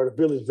 Spot or the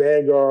Village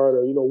Vanguard,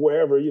 or,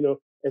 wherever,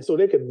 and so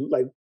they could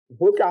like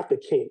work out the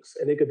kinks,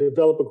 and they could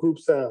develop a group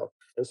sound.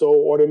 And so,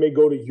 or they may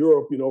go to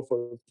Europe,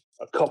 for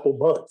a couple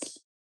months,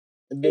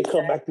 and then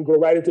come back and go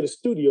right into the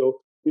studio,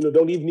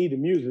 don't even need the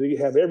music. They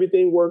have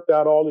everything worked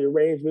out, all the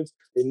arrangements,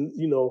 and,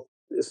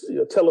 it's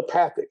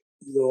telepathic.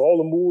 All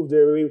the moves,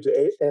 they're able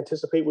to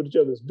anticipate what each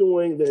other's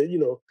doing.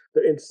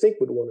 They're in sync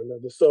with one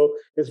another. So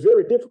it's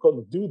very difficult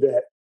to do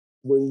that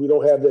when we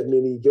don't have that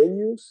many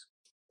venues,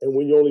 and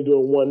when you're only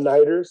doing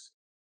one-nighters,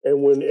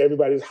 and when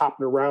everybody's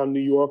hopping around New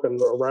York and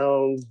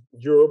around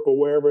Europe or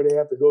wherever they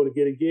have to go to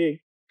get a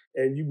gig,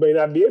 and you may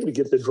not be able to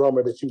get the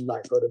drummer that you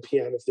like or the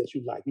pianist that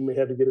you like. You may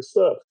have to get a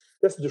sub.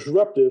 That's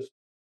disruptive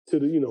to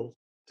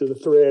the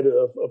thread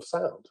of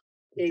sound.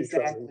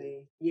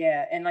 Exactly.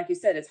 Yeah. And like you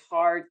said, it's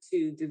hard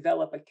to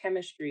develop a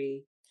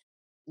chemistry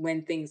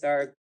when things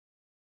are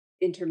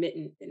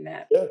intermittent in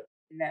that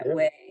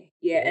way.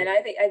 Yeah. And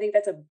I think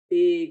that's a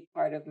big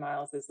part of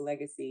Miles's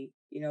legacy.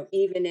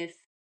 Even if,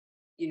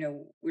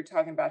 we're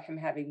talking about him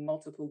having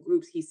multiple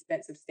groups, he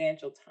spent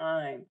substantial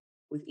time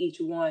with each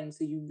one,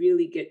 so you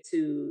really get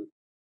to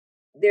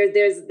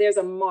there's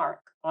a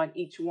mark on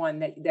each one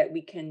that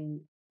we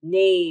can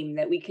name,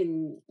 that we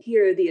can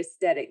hear the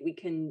aesthetic, we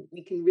can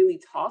really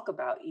talk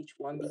about each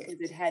one because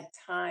it had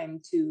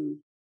time to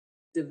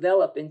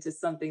develop into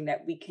something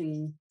that we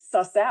can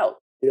suss out,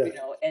 Yeah,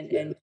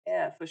 and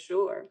yeah, for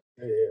sure.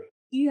 yeah.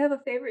 Do you have a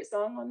favorite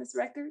song on this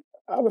record?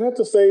 I would have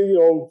to say,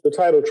 the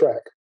title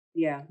track,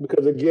 Yeah.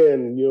 because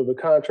again, the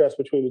contrast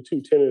between the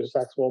two tenor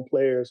saxophone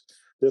players,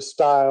 their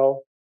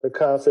style, their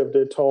concept,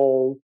 their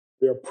tone,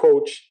 their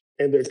approach,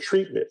 and their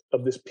treatment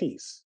of this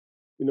piece.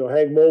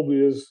 Hank Mobley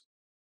is,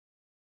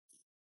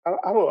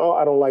 I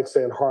don't like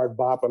saying hard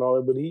bop and all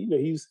that, but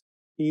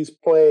he's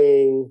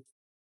playing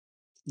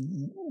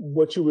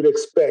what you would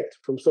expect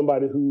from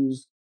somebody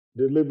who's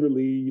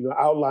deliberately,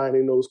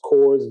 outlining those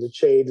chords and the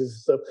changes and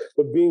stuff,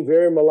 but being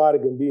very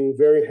melodic and being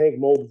very Hank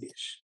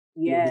Mobley-ish,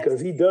 Yes.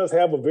 because he does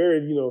have a very,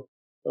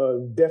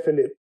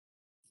 definite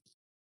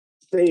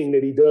thing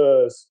that he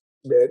does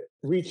that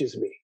reaches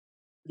me.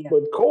 Yeah.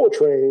 But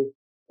Coltrane,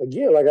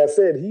 again, like I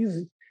said,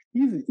 he's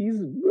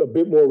a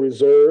bit more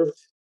reserved,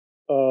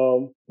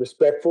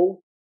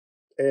 respectful,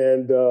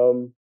 and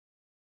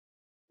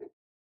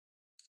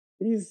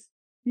he's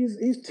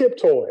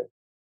tiptoeing.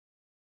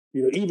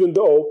 Even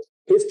though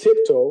his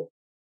tiptoe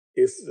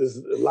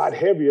is a lot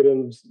heavier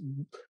than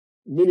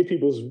many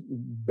people's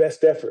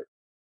best effort.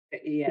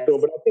 Yes.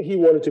 But I think he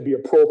wanted to be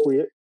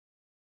appropriate.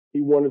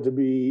 He wanted to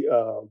be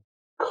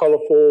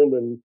colorful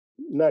and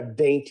not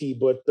dainty,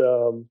 but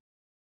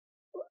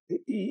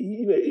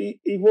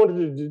he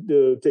wanted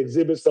to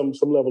exhibit some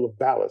level of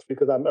balance,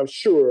 because I'm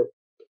sure,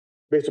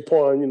 based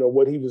upon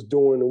what he was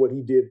doing and what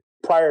he did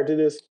prior to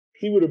this,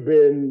 he would have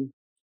been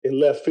in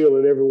left field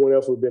and everyone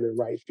else would have been in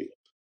right field.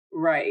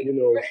 Right.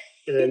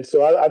 And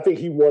so I think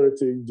he wanted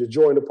to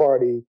join the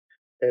party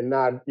and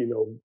not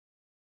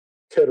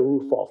tear the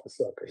roof off the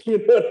sucker.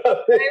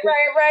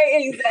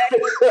 Right. Exactly.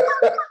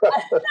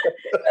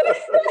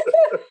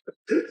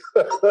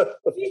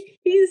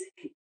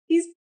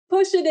 he's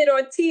pushing it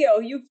on Tio.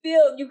 You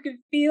can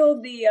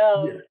feel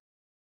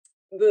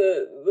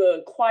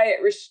the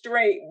quiet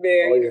restraint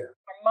there. Oh, yeah.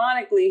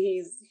 Harmonically,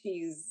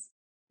 he's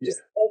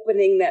just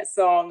opening that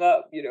song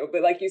up,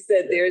 But like you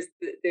said, there's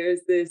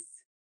this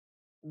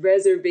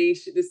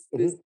reservation, this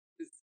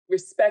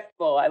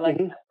respectful. I like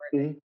that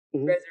word.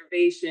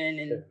 Reservation,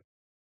 and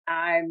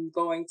I'm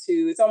going to.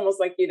 It's almost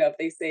like if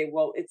they say,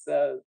 "Well, it's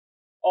a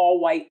all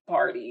white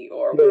party,"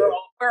 or we're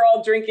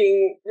all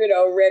drinking,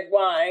 red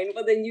wine.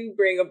 But then you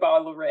bring a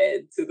bottle of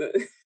red to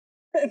the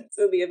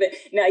to the event.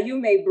 Now you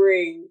may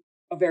bring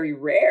a very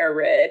rare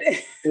red.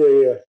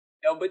 Yeah.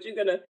 But you're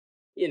gonna,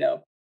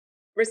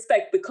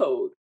 respect the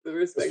code.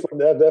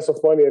 That's a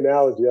funny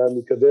analogy. I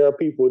mean, because there are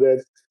people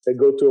that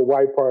go to a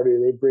white party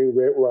and they bring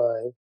red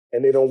wine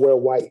and they don't wear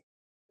white.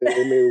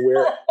 They may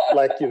wear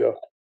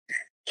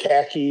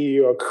khaki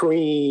or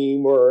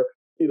cream or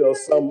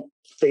some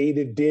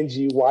faded,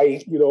 dingy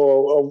white.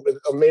 Or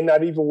may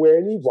not even wear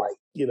any white.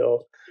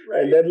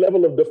 Right. And that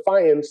level of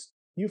defiance,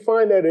 you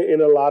find that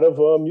in a lot of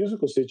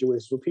musical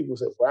situations where people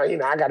say, "Well,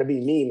 I got to be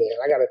me, man.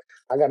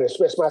 I got to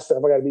express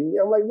myself. I got to be me."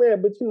 I'm like,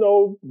 man, but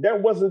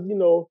that wasn't,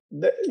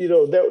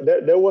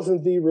 that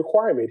wasn't the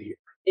requirement here.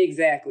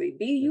 Exactly.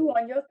 Be you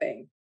on your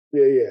thing.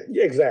 Yeah,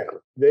 exactly.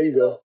 There you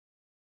go.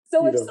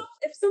 So if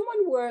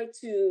someone were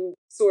to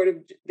sort of,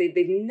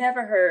 they've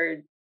never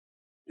heard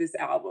this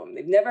album,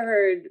 they've never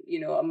heard,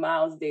 a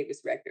Miles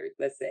Davis record,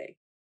 let's say,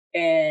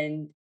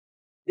 and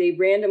they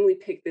randomly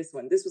picked this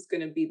one. This was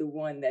going to be the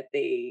one that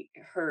they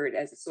heard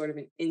as a sort of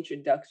an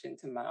introduction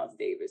to Miles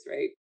Davis,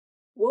 right?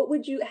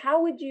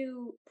 How would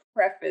you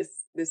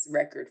preface this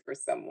record for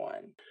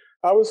someone?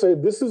 I would say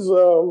this is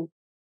a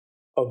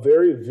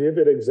very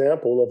vivid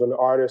example of an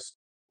artist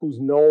who's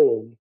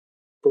known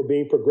for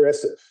being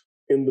progressive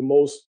in the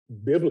most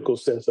biblical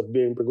sense of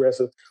being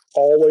progressive,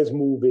 always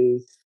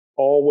moving,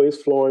 always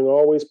flowing,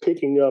 always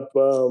picking up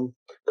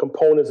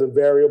components and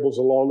variables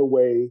along the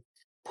way,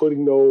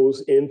 putting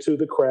those into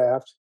the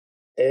craft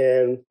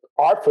and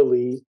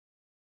artfully,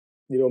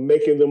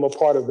 making them a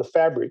part of the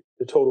fabric,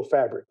 the total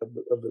fabric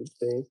of the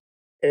thing.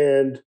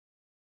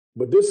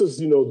 But this is,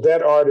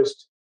 that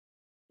artist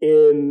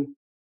in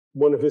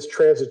one of his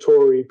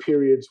transitory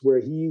periods where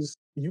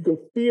you can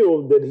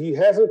feel that he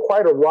hasn't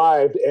quite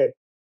arrived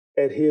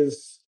at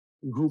his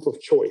group of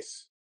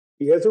choice.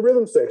 He has a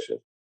rhythm section,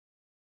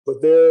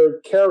 but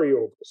they're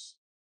carryovers,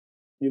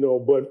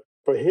 but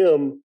for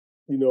him,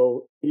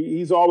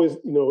 he's always,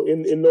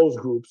 in those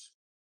groups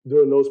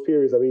during those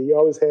periods. I mean, he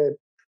always had,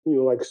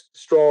 like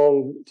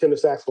strong tenor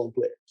saxophone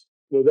players.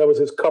 That was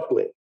his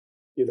coupling,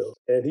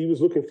 and he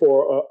was looking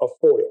for a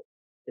foil.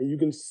 And you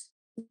can,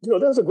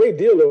 there's a great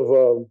deal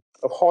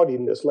of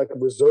haughtiness, like a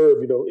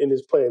reserve, in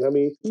his playing. I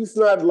mean, he's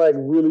not like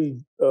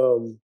really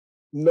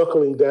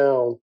knuckling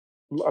down.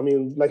 I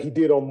mean, like he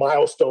did on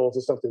Milestones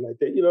or something like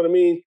that. You know what I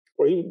mean?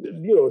 Where he,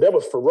 that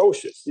was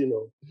ferocious.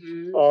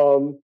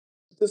 Mm-hmm.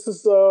 This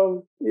is,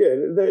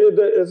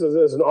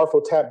 there's an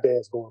artful tap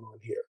dance going on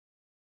here.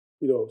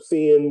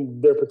 Seeing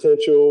their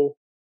potential,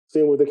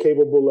 seeing what they're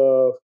capable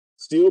of,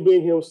 still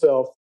being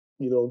himself,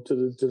 to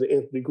the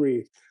nth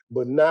degree,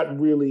 but not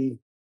really,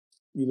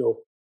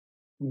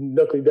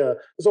 knuckling down.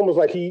 It's almost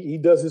like he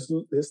does his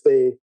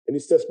thing and he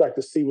steps back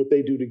to see what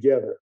they do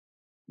together.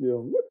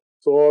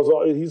 So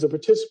also, he's a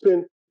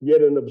participant,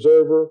 yet an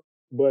observer,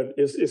 but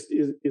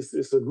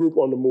it's a group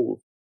on the move,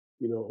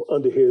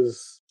 under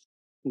his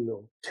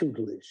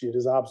tutelage,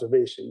 his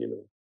observation.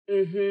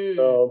 Mm-hmm.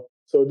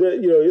 So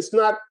that,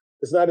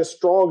 it's not his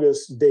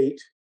strongest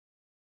date,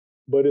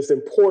 but it's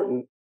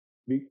important,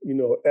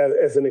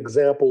 as an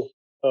example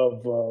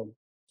of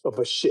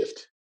a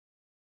shift,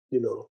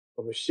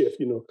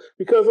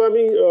 because I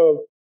mean,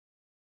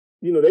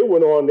 they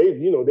went on,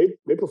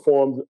 they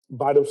performed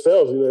by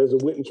themselves, as a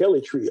Wynton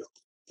Kelly trio,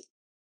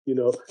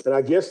 and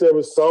I guess there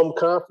was some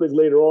conflict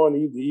later on,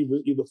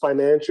 either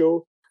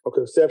financial or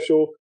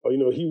conceptual, or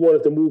he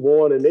wanted to move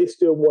on, and they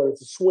still wanted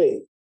to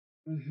swing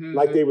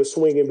like they were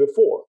swinging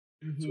before.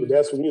 So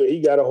that's when he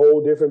got a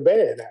whole different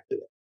band after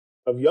that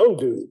of young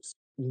dudes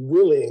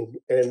willing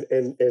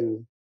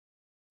and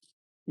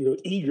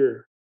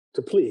eager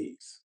to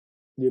please.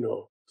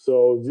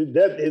 So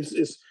that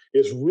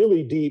it's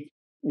really deep.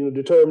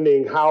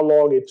 Determining how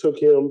long it took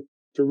him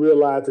to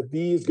realize that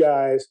these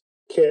guys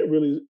can't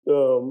really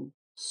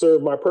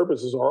serve my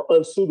purposes or are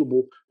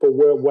unsuitable for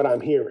what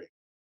I'm hearing.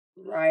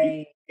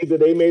 Right. Either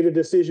they made a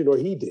decision or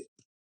he did.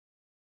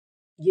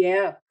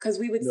 Yeah, because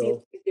we would see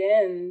it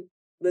again,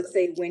 let's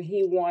say when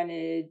he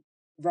wanted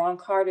Ron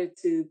Carter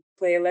to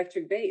play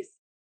electric bass.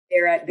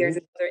 There's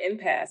another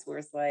impasse where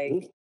it's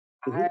like,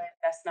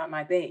 that's not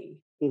my thing.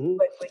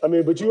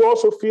 But you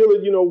also feel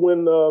it,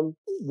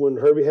 when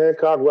Herbie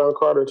Hancock, Ron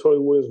Carter, and Tony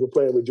Williams were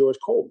playing with George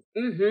Coleman.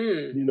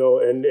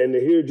 And to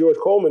hear George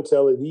Coleman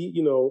tell it,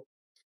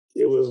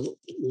 it was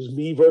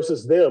me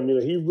versus them.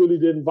 He really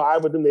didn't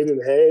vibe with them. They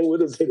didn't hang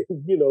with us. They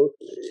didn't,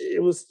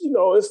 it was,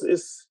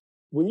 it's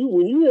when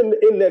you're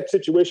in that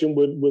situation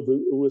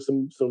with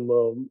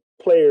some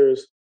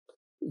players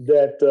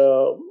that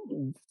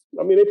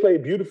they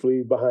played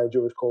beautifully behind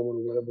George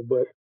Coleman or whatever,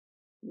 but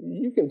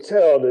you can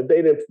tell that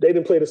they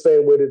didn't play the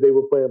same way that they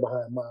were playing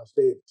behind Miles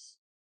Davis,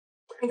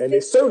 and they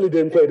certainly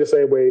didn't play the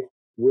same way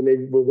when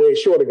Wayne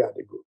Shorter got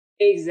the group.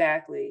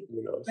 Exactly.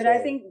 But I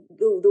think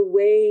the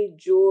way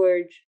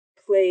George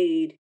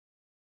played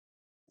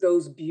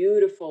those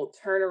beautiful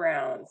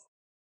turnarounds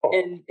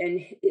and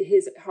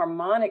his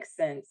harmonic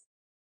sense,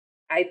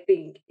 I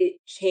think it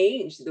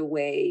changed the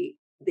way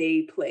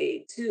they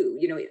played too.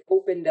 It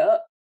opened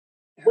up.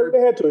 Well,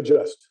 they had to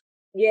adjust.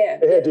 Yeah.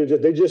 They had to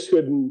adjust. They just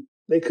couldn't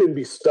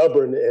be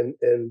stubborn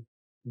and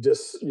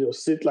just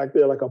sit like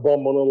they're like a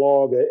bum on a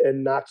log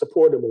and not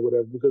support them or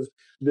whatever, because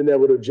then that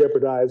would have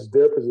jeopardized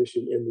their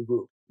position in the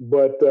group.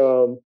 But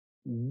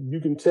you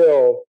can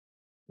tell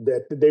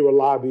that they were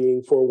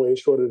lobbying for Wayne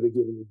Shorter to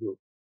get in the group.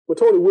 But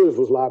Tony Williams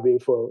was lobbying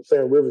for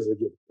Sam Rivers to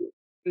get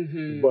in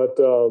the group. But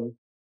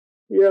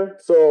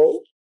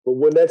but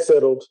when that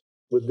settled,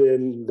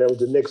 that was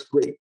the next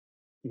great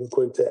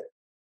quintet.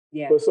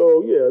 Yeah. But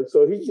so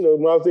he,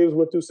 Miles Davis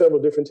went through several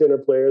different tenor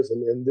players,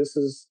 and this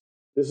is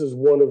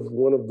one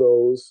of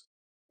those,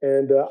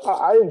 and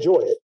I enjoy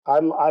it.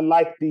 I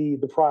like the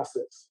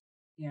process.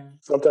 Yeah.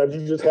 Sometimes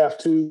you just have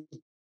to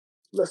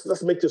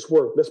let's make this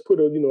work. Let's put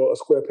a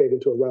square peg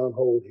into a round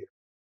hole here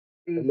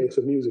and make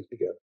some music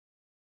together.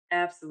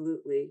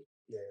 Absolutely.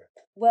 Yeah.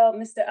 Well,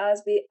 Mr.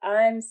 Osby,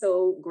 I'm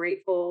so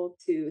grateful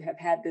to have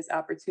had this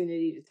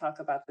opportunity to talk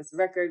about this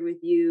record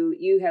with you.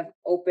 You have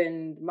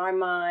opened my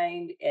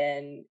mind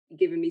and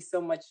given me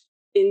so much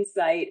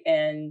insight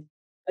and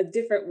a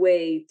different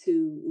way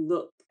to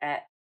look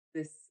at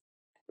this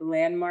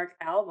landmark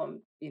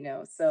album,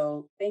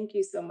 So thank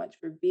you so much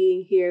for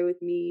being here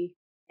with me.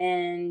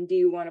 And do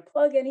you want to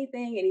plug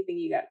anything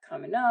you got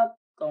coming up,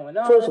 going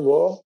on? First of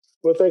all,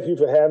 well, thank you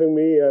for having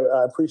me.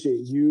 I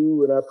appreciate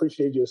you, and I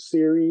appreciate your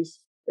series.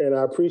 And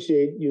I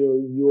appreciate,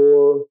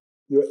 your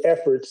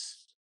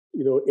efforts,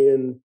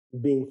 in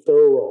being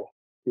thorough,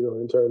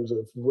 in terms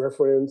of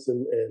reference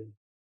and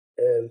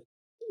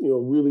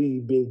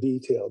really being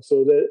detailed.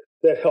 So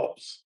that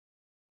helps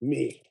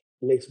me,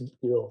 makes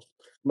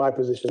my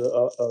position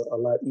a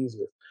lot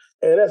easier.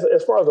 And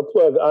as far as a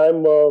plug,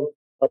 I'm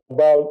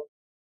about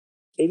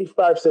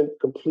 85%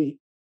 complete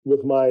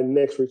with my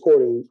next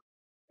recording,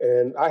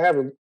 and I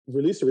haven't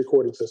released a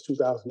recording since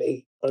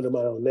 2008 under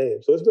my own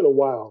name. So it's been a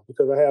while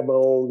because I have my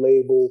own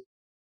label,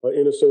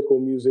 Inner Circle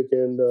Music,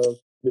 and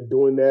been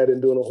doing that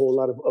and doing a whole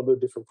lot of other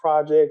different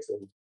projects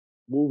and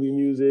movie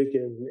music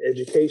and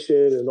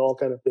education and all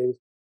kind of things.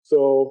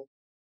 So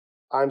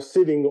I'm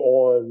sitting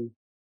on,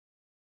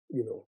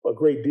 a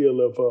great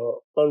deal of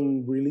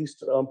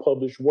unreleased,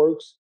 unpublished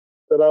works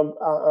that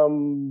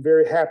I'm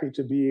very happy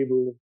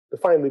to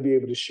finally be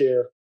able to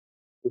share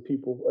with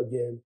people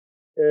again,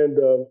 and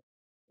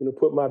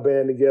put my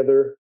band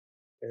together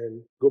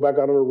and go back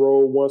out on the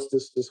road once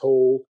this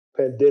whole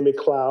pandemic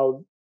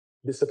cloud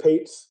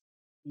dissipates.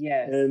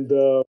 Yes. And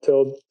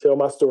tell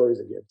my stories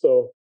again.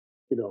 So,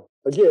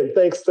 again,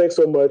 thanks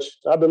so much.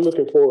 I've been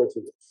looking forward to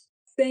this.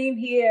 Same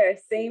here.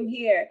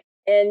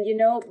 And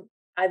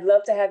I'd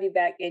love to have you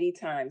back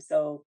anytime.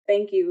 So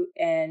thank you.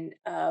 And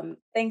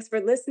thanks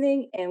for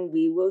listening. And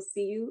we will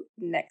see you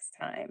next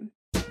time.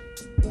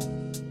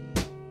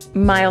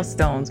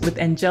 Milestones with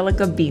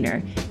Angelica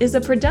Beener is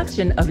a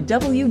production of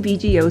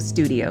WBGO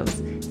Studios.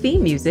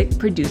 Theme music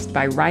produced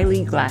by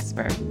Riley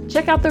Glasper.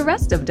 Check out the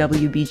rest of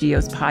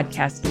WBGO's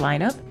podcast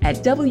lineup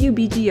at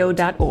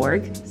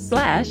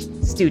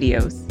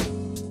wbgo.org/studios.